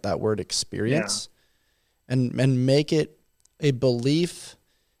highlight that word Yeah. experience and make it a belief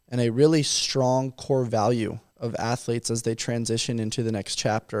and a really strong core value of athletes as they transition into the next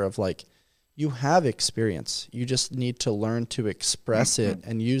chapter of like, you have experience. You just need to learn to express it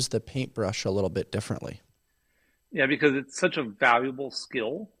and use the paintbrush a little bit differently. Yeah, because it's such a valuable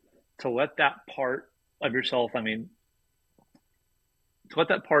skill to let that part of yourself, I mean, to let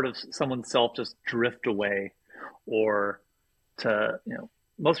that part of someone's self just drift away, or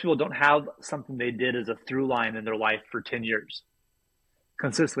most people don't have something they did as a through line in their life for 10 years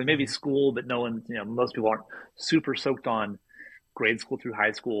consistently, maybe Mhm. school, but no one, most people aren't super soaked on grade school through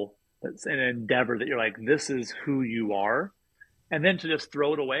high school. It's an endeavor that you're like, this is who you are. And then to just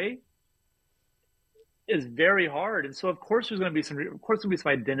throw it away is very hard. And so of course there's going to be some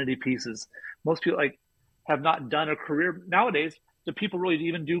identity pieces. Most people like have not done a career nowadays. Do people really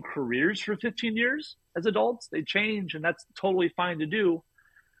even do careers for 15 years as adults? They change, and that's totally fine to do.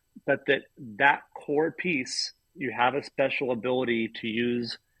 But that core piece, you have a special ability to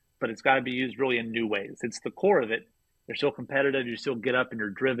use, but it's got to be used really in new ways. It's the core of it. You're still competitive. You still get up and you're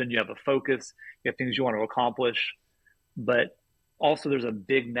driven. You have a focus. You have things you want to accomplish. But also, there's a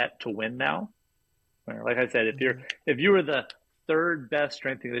big net to win now. Like I said, Mhm. if you were the third best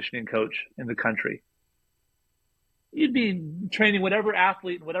strength and conditioning coach in the country, you'd be training whatever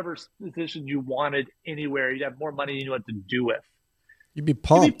athlete in whatever position you wanted anywhere. You'd have more money than you know what to do with. You'd be You'd be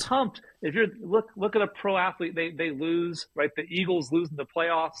pumped. pumped if you're look at a pro athlete. They lose, right. The Eagles lose in the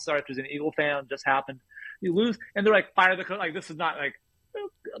playoffs. Sorry if there's an Eagle fan, just happened. You lose, and they're like, fire the coach. Like, this is not like.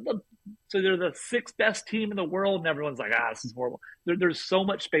 So they're the sixth best team in the world, and everyone's like, this is horrible. There's so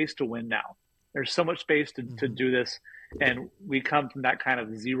much space to win now. There's so much space to Mhm. do this, and we come from that kind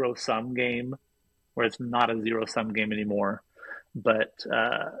of zero sum game where it's not a zero sum game anymore. But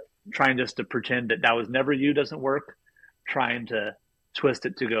trying just to pretend that was never you doesn't work. Trying to twist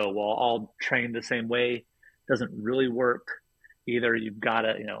it to go, well, all trained the same way doesn't really work either. You've got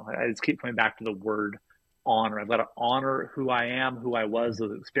to, I just keep coming back to the word honor. I've got to honor who I am, who I was,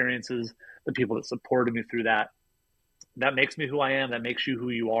 those experiences, the people that supported me through that. That makes me who I am. That makes you who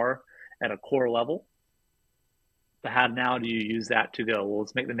you are at a core level. But how now do you use that to go, well,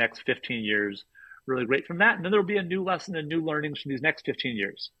 let's make the next 15 years really great from that. And then there'll be a new lesson and new learnings from these next 15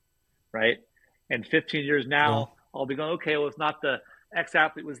 years, right? And 15 years Yeah. now, I'll be going, okay, well, it's not the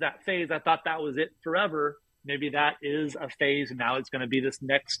ex-athlete was that phase. I thought that was it forever. Maybe that is a phase, and now it's going to be this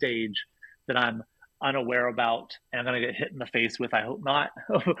next stage that I'm unaware about, and I'm going to get hit in the face with. I hope not.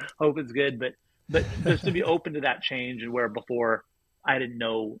 Hope it's good, but just to be open to that change, and where before I didn't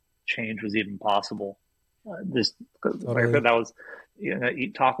know change was even possible. This, like I Totally. said, that was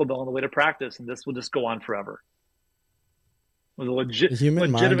eat Taco Bell on the way to practice, and this will just go on forever. It was a The human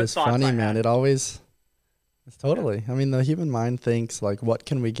mind legitimate is thoughts funny, I man. had. It's totally. I mean, the human mind thinks like, what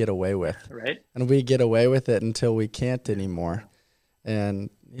can we get away with? Right? And we get away with it until we can't anymore.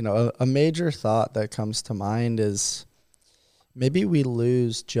 And, a major thought that comes to mind is maybe we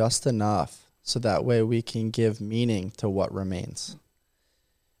lose just enough so that way we can give meaning to what remains.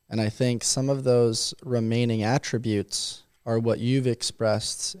 And I think some of those remaining attributes are what you've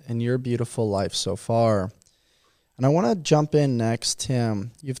expressed in your beautiful life so far. And I want to jump in next,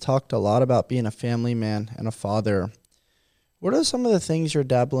 Tim. You've talked a lot about being a family man and a father. What are some of the things you're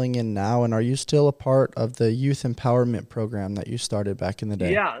dabbling in now, and are you still a part of the youth empowerment program that you started back in the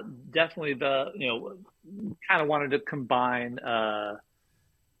day? Yeah, definitely. Kind of wanted to combine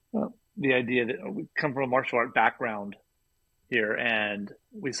the idea that we come from a martial art background here, and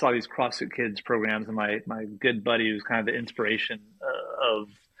we saw these CrossFit Kids programs, and my good buddy, who's kind of the inspiration of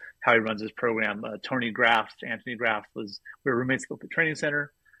how he runs his program, Anthony Graft, we were roommates at the training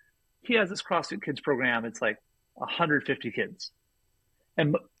center. He has this CrossFit Kids program. It's like 150 kids.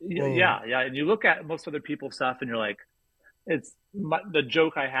 And yeah. And you look at most other people's stuff and you're like, the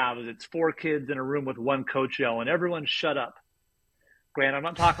joke I have is it's 4 kids in a room with one coach yelling, everyone shut up. Grant, I'm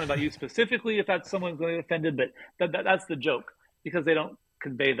not talking about you specifically if that's someone's going to get offended, but that's the joke, because they don't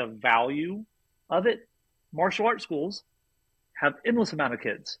convey the value of it. Martial arts schools have endless amount of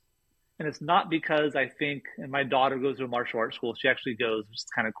kids. And it's not because I think, and my daughter goes to a martial arts school. She actually goes, which is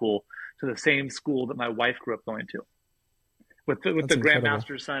kind of cool, to the same school that my wife grew up going to. With the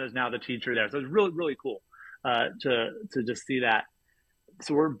Grandmaster's son is now the teacher there. So it's really, really cool to just see that.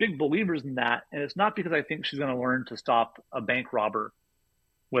 So we're big believers in that. And it's not because I think she's going to learn to stop a bank robber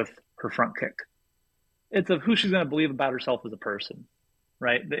with her front kick. It's of who she's going to believe about herself as a person,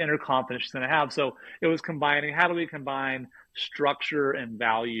 right? The inner confidence she's going to have. So it was combining, how do we combine structure and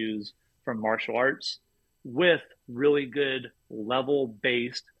values from martial arts with really good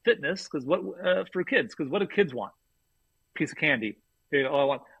level-based fitness? Because for kids, because what do kids want? Piece of candy. They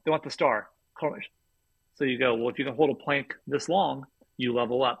want the star. So you go, well, if you can hold a plank this long, you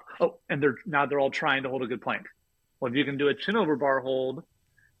level up. Oh, and they're all trying to hold a good plank. Well, if you can do a chin over bar hold,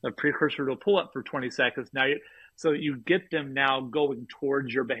 a precursor to a pull up for 20 seconds, so you get them now going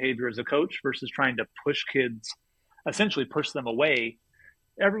towards your behavior as a coach versus trying to essentially push them away.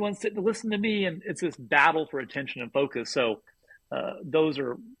 Everyone's sitting to listen to me, and it's this battle for attention and focus. So those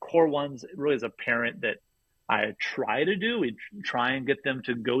are core ones, really, as a parent, that I try to do. We try and get them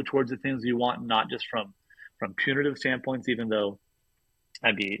to go towards the things you want, not just from punitive standpoints, even though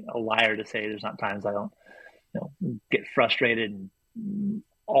I'd be a liar to say there's not times I don't get frustrated and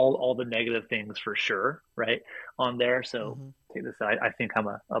all the negative things for sure, right, on there. So take this, I think I'm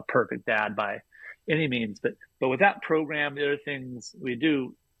a perfect dad by any means, but with that program, the other things we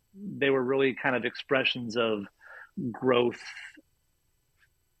do, they were really kind of expressions of growth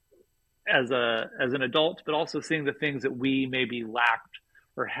as an adult, but also seeing the things that we maybe lacked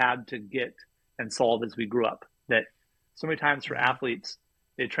or had to get and solve as we grew up. That so many times for athletes,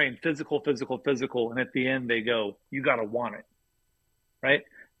 they train physical, and at the end they go, you got to want it, right?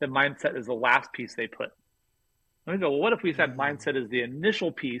 The mindset is the last piece they put. And we go, well, what if we said mindset is the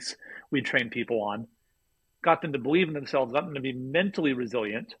initial piece we train people on, got them to believe in themselves, got them to be mentally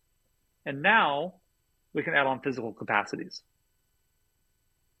resilient, and now we can add on physical capacities.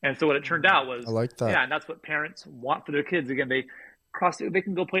 And so what it turned out was, I like that. Yeah, and that's what parents want for their kids. Again, they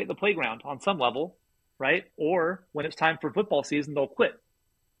can go play at the playground on some level, right? Or when it's time for football season, they'll quit.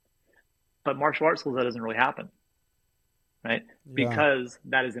 But martial arts schools, that doesn't really happen, right? Yeah. Because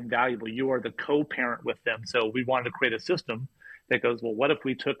that is invaluable. You are the co-parent with them. So we wanted to create a system that goes, well, what if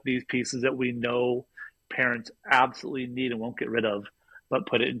we took these pieces that we know parents absolutely need and won't get rid of, but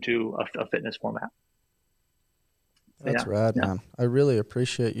put it into a fitness format? That's rad, man. I really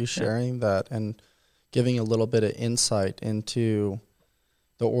appreciate you sharing that and giving a little bit of insight into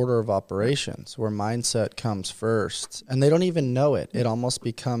the order of operations where mindset comes first. And they don't even know it. It almost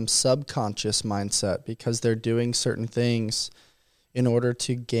becomes subconscious mindset because they're doing certain things in order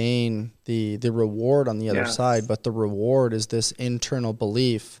to gain the reward on the other side. But the reward is this internal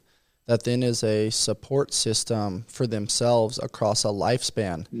belief that then is a support system for themselves across a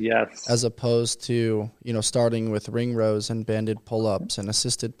lifespan. Yes. As opposed to, starting with ring rows and banded pull-ups and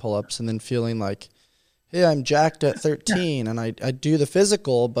assisted pull-ups and then feeling like, hey, I'm jacked at 13 and I do the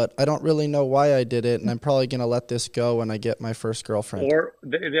physical, but I don't really know why I did it, and I'm probably going to let this go when I get my first girlfriend. Or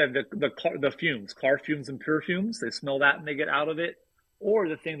the fumes, car fumes and pure fumes, they smell that and they get out of it. Or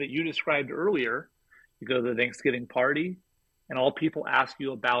the thing that you described earlier, you go to the Thanksgiving party, and all people ask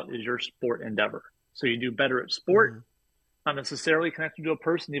you about is your sport endeavor. So you do better at sport, not necessarily connected to a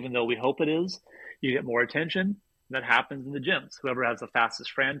person, even though we hope it is. You get more attention. That happens in the gyms. Whoever has the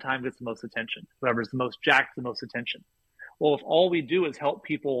fastest Fran time gets the most attention. Whoever's the most jacked, the most attention. Well, if all we do is help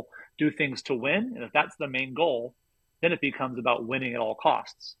people do things to win, and if that's the main goal, then it becomes about winning at all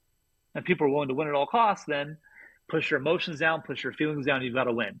costs. And people are willing to win at all costs, then push your emotions down, push your feelings down, you've got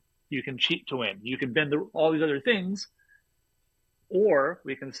to win. You can cheat to win. You can bend all these other things. Or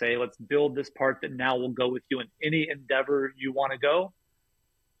we can say, let's build this part that now will go with you in any endeavor you want to go.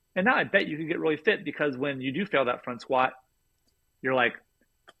 And now I bet you can get really fit, because when you do fail that front squat, you're like,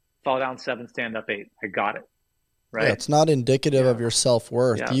 fall down 7, stand up 8. I got it. Right. Yeah, it's not indicative of your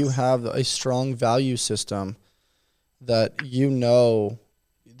self-worth. Yes. You have a strong value system that you know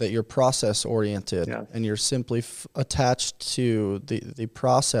that you're process oriented, and you're simply attached to the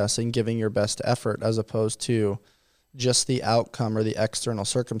process and giving your best effort, as opposed to just the outcome or the external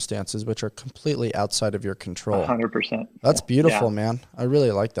circumstances, which are completely outside of your control. 100%. That's beautiful, man. I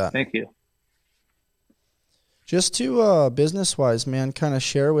really like that. Thank you. Just to business-wise, man, kind of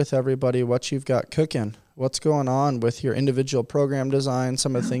share with everybody what you've got cooking. What's going on with your individual program design,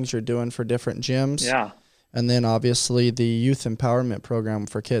 some of the things you're doing for different gyms. Yeah. And then obviously the youth empowerment program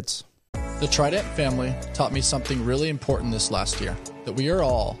for kids. The Trident family taught me something really important this last year, that we are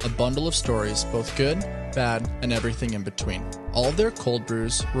all a bundle of stories, both good, bad, and everything in between. All of their cold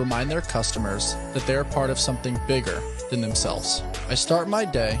brews remind their customers that they are part of something bigger than themselves. I start my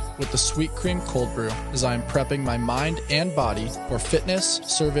day with the Sweet Cream Cold Brew as I am prepping my mind and body for fitness,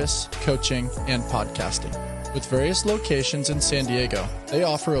 service, coaching, and podcasting. With various locations in San Diego, they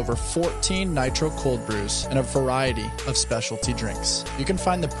offer over 14 nitro cold brews and a variety of specialty drinks. You can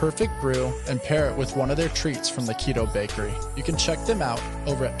find the perfect brew and pair it with one of their treats from the Keto Bakery. You can check them out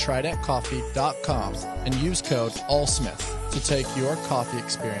over at tridentcoffee.com and use code ALLSMITH to take your coffee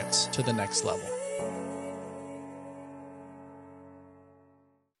experience to the next level.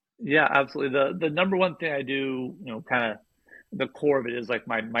 Yeah, absolutely. The number one thing I do, kind of the core of it is like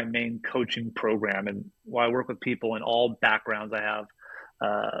my main coaching program. And while I work with people in all backgrounds, I have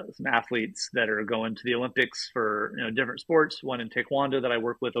some athletes that are going to the Olympics for different sports. One in Taekwondo that I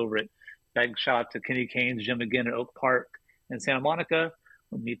work with over at, big shout out to Kenny Kane's gym again at Oak Park in Santa Monica.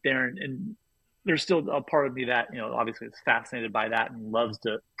 We'll meet there, and there's still a part of me that obviously is fascinated by that and loves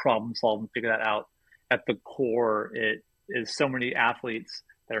to problem solve and figure that out. At the core, it is so many athletes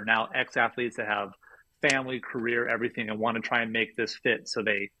that are now ex-athletes that have family, career, everything, and want to try and make this fit. So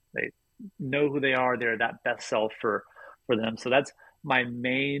they know who they are. They're that best self for them. So that's my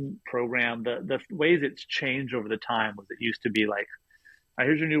main program. The ways it's changed over the time was it used to be like, all right,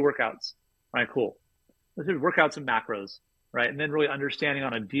 here's your new workouts. All right, cool. Let's do workouts and macros, right? And then really understanding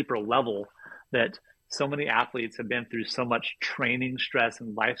on a deeper level that so many athletes have been through so much training stress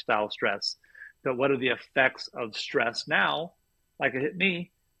and lifestyle stress, that what are the effects of stress now, like it hit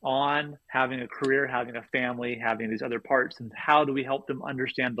me, on having a career, having a family, having these other parts, and how do we help them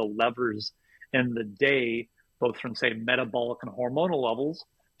understand the levers in the day, both from, say, metabolic and hormonal levels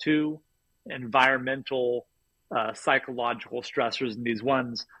to environmental, psychological stressors and these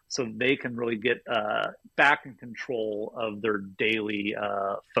ones, so they can really get back in control of their daily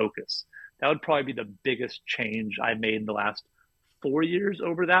focus. That would probably be the biggest change I made in the last 4 years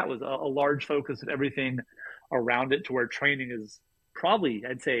over that, was a large focus of everything around it, to where training is probably,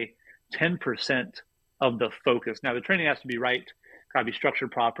 I'd say, 10% of the focus. Now, the training has to be right, got to be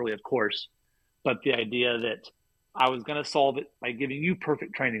structured properly, of course, but the idea that I was going to solve it by giving you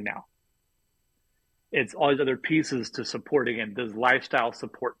perfect training now. It's all these other pieces to support. Again, does lifestyle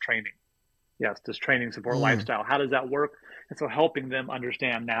support training? Yes. Does training support lifestyle? How does that work? And so helping them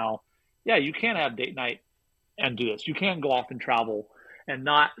understand now, yeah, you can have date night and do this. You can go off and travel, and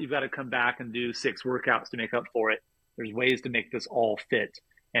not, you've got to come back and do 6 workouts to make up for it. There's ways to make this all fit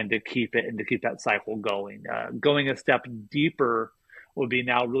and to keep it, and to keep that cycle going. Going a step deeper would be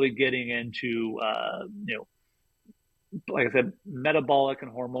now really getting into, like I said, metabolic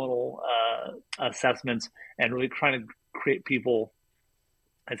and hormonal assessments, and really trying to create people.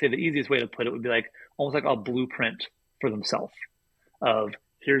 I'd say the easiest way to put it would be like almost like a blueprint for themselves of,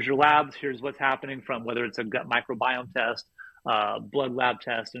 here's your labs, here's what's happening, from whether it's a gut microbiome test, blood lab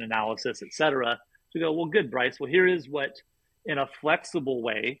test and analysis, et cetera, to go, well, good, Bryce. Well, here is what, in a flexible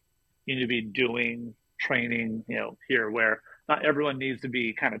way, you need to be doing training, here, where not everyone needs to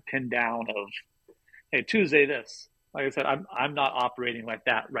be kind of pinned down of, hey, Tuesday this. Like I said, I'm not operating like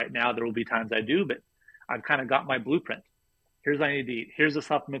that right now. There will be times I do, but I've kind of got my blueprint. Here's what I need to eat. Here's the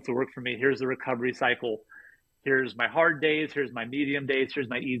supplements that work for me. Here's the recovery cycle. Here's my hard days. Here's my medium days. Here's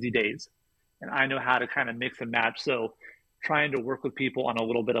my easy days. And I know how to kind of mix and match. So trying to work with people on a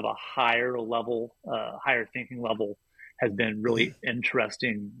little bit of a higher level, higher thinking level, has been really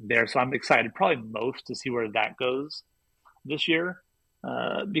interesting there. So I'm excited probably most to see where that goes this year,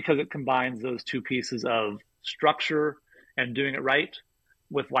 because it combines those two pieces of structure and doing it right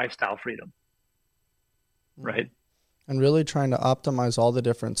with lifestyle freedom, right? And really trying to optimize all the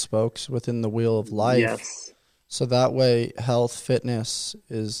different spokes within the wheel of life. Yes. So that way health, fitness,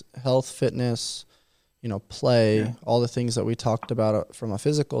 play, all the things that we talked about from a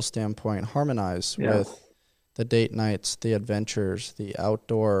physical standpoint, harmonize with the date nights, the adventures, the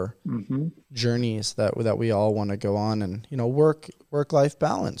outdoor journeys that we all want to go on, and, work-life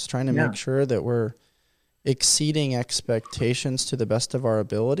balance, trying to make sure that we're exceeding expectations to the best of our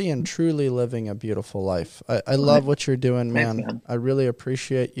ability and truly living a beautiful life. I love what you're doing, man. Thanks, man. I really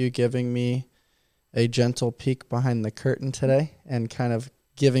appreciate you giving me a gentle peek behind the curtain today and kind of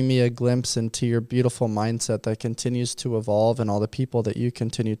giving me a glimpse into your beautiful mindset that continues to evolve and all the people that you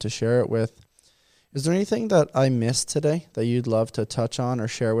continue to share it with. Is there anything that I missed today that you'd love to touch on or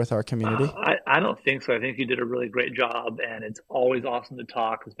share with our community? I don't think so. I think you did a really great job, and it's always awesome to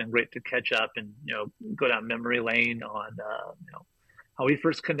talk. It's been great to catch up and, go down memory lane on, how we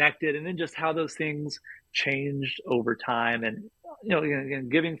first connected, and then just how those things changed over time, and, again,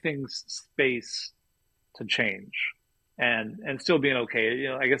 giving things space to change and still being okay.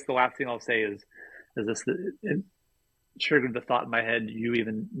 I guess the last thing I'll say is this, it triggered the thought in my head, you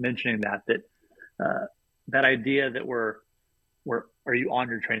even mentioning that idea that are you on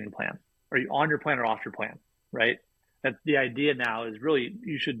your training plan? Are you on your plan or off your plan? Right? That the idea now is really,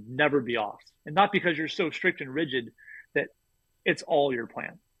 you should never be off. And not because you're so strict and rigid that it's all your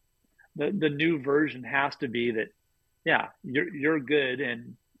plan. The new version has to be that, you're good.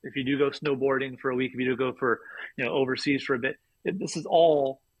 And if you do go snowboarding for a week, if you do go for, overseas for a bit, this is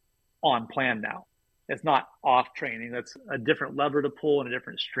all on plan now. It's not off training. That's a different lever to pull and a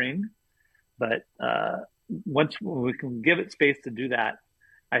different string. But once we can give it space to do that,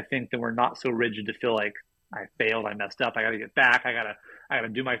 I think that we're not so rigid to feel like I failed, I messed up, I got to get back, I got to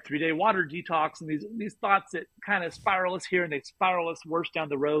do my 3-day water detox, and these thoughts that kind of spiral us here and they spiral us worse down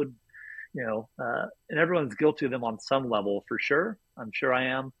the road, and everyone's guilty of them on some level for sure. I'm sure I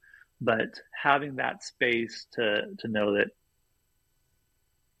am, but having that space to know that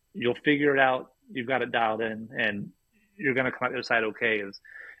you'll figure it out, you've got it dialed in, and you're going to come out the other side okay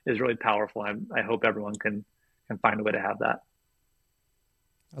is really powerful. I hope everyone can find a way to have that.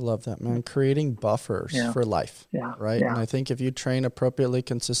 I love that, man. Creating buffers for life, right? Yeah. And I think if you train appropriately,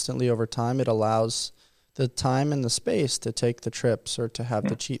 consistently over time, it allows the time and the space to take the trips or to have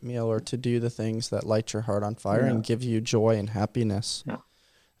the cheat meal or to do the things that light your heart on fire and give you joy and happiness. Yeah.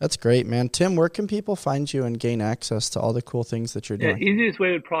 That's great, man. Tim, where can people find you and gain access to all the cool things that you're doing? The easiest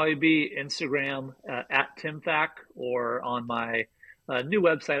way would probably be Instagram at Tim Thack, or on my new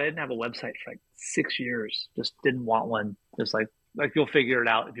website. I didn't have a website for like 6 years. Just didn't want one. Just like you'll figure it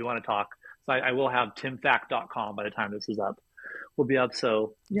out if you want to talk. So I will have timthack.com by the time this is up. We'll be up.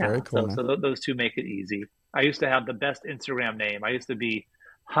 So very cool, so those two make it easy. I used to have the best Instagram name. I used to be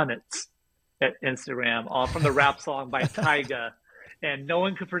Hunnits at Instagram from the rap song by Tyga, and no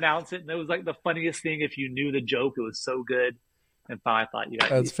one could pronounce it. And it was like the funniest thing if you knew the joke. It was so good. And finally I thought, you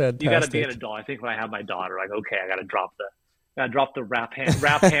got to be an adult. I think when I have my daughter, like, okay, I got to drop the rap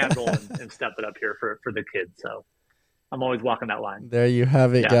handle and step it up here for the kids. So I'm always walking that line. There you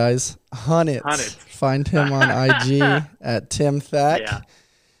have it, guys. Hunnits. Find him on IG at Tim Thack. Yeah.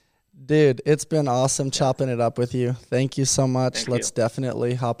 Dude, it's been awesome chopping it up with you. Thank you so much. Let's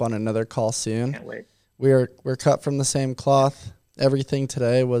definitely hop on another call soon. Can't wait. We're cut from the same cloth. Everything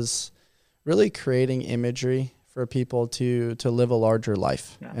today was really creating imagery for people to live a larger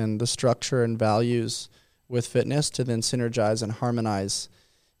life, and the structure and values with fitness to then synergize and harmonize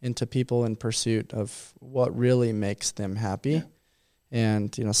into people in pursuit of what really makes them happy.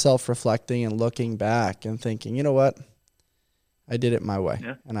 And, self-reflecting and looking back and thinking, you know what? I did it my way.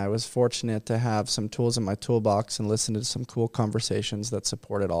 Yeah. And I was fortunate to have some tools in my toolbox and listen to some cool conversations that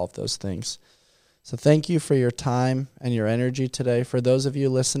supported all of those things. So thank you for your time and your energy today. For those of you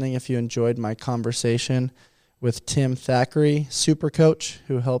listening, if you enjoyed my conversation with Tim Thackrey, super coach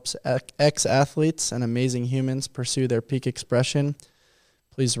who helps ex-athletes and amazing humans pursue their peak expression,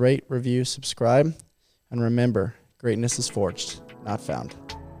 please rate, review, subscribe, and remember, greatness is forged, not found.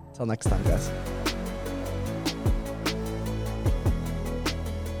 Until next time, guys.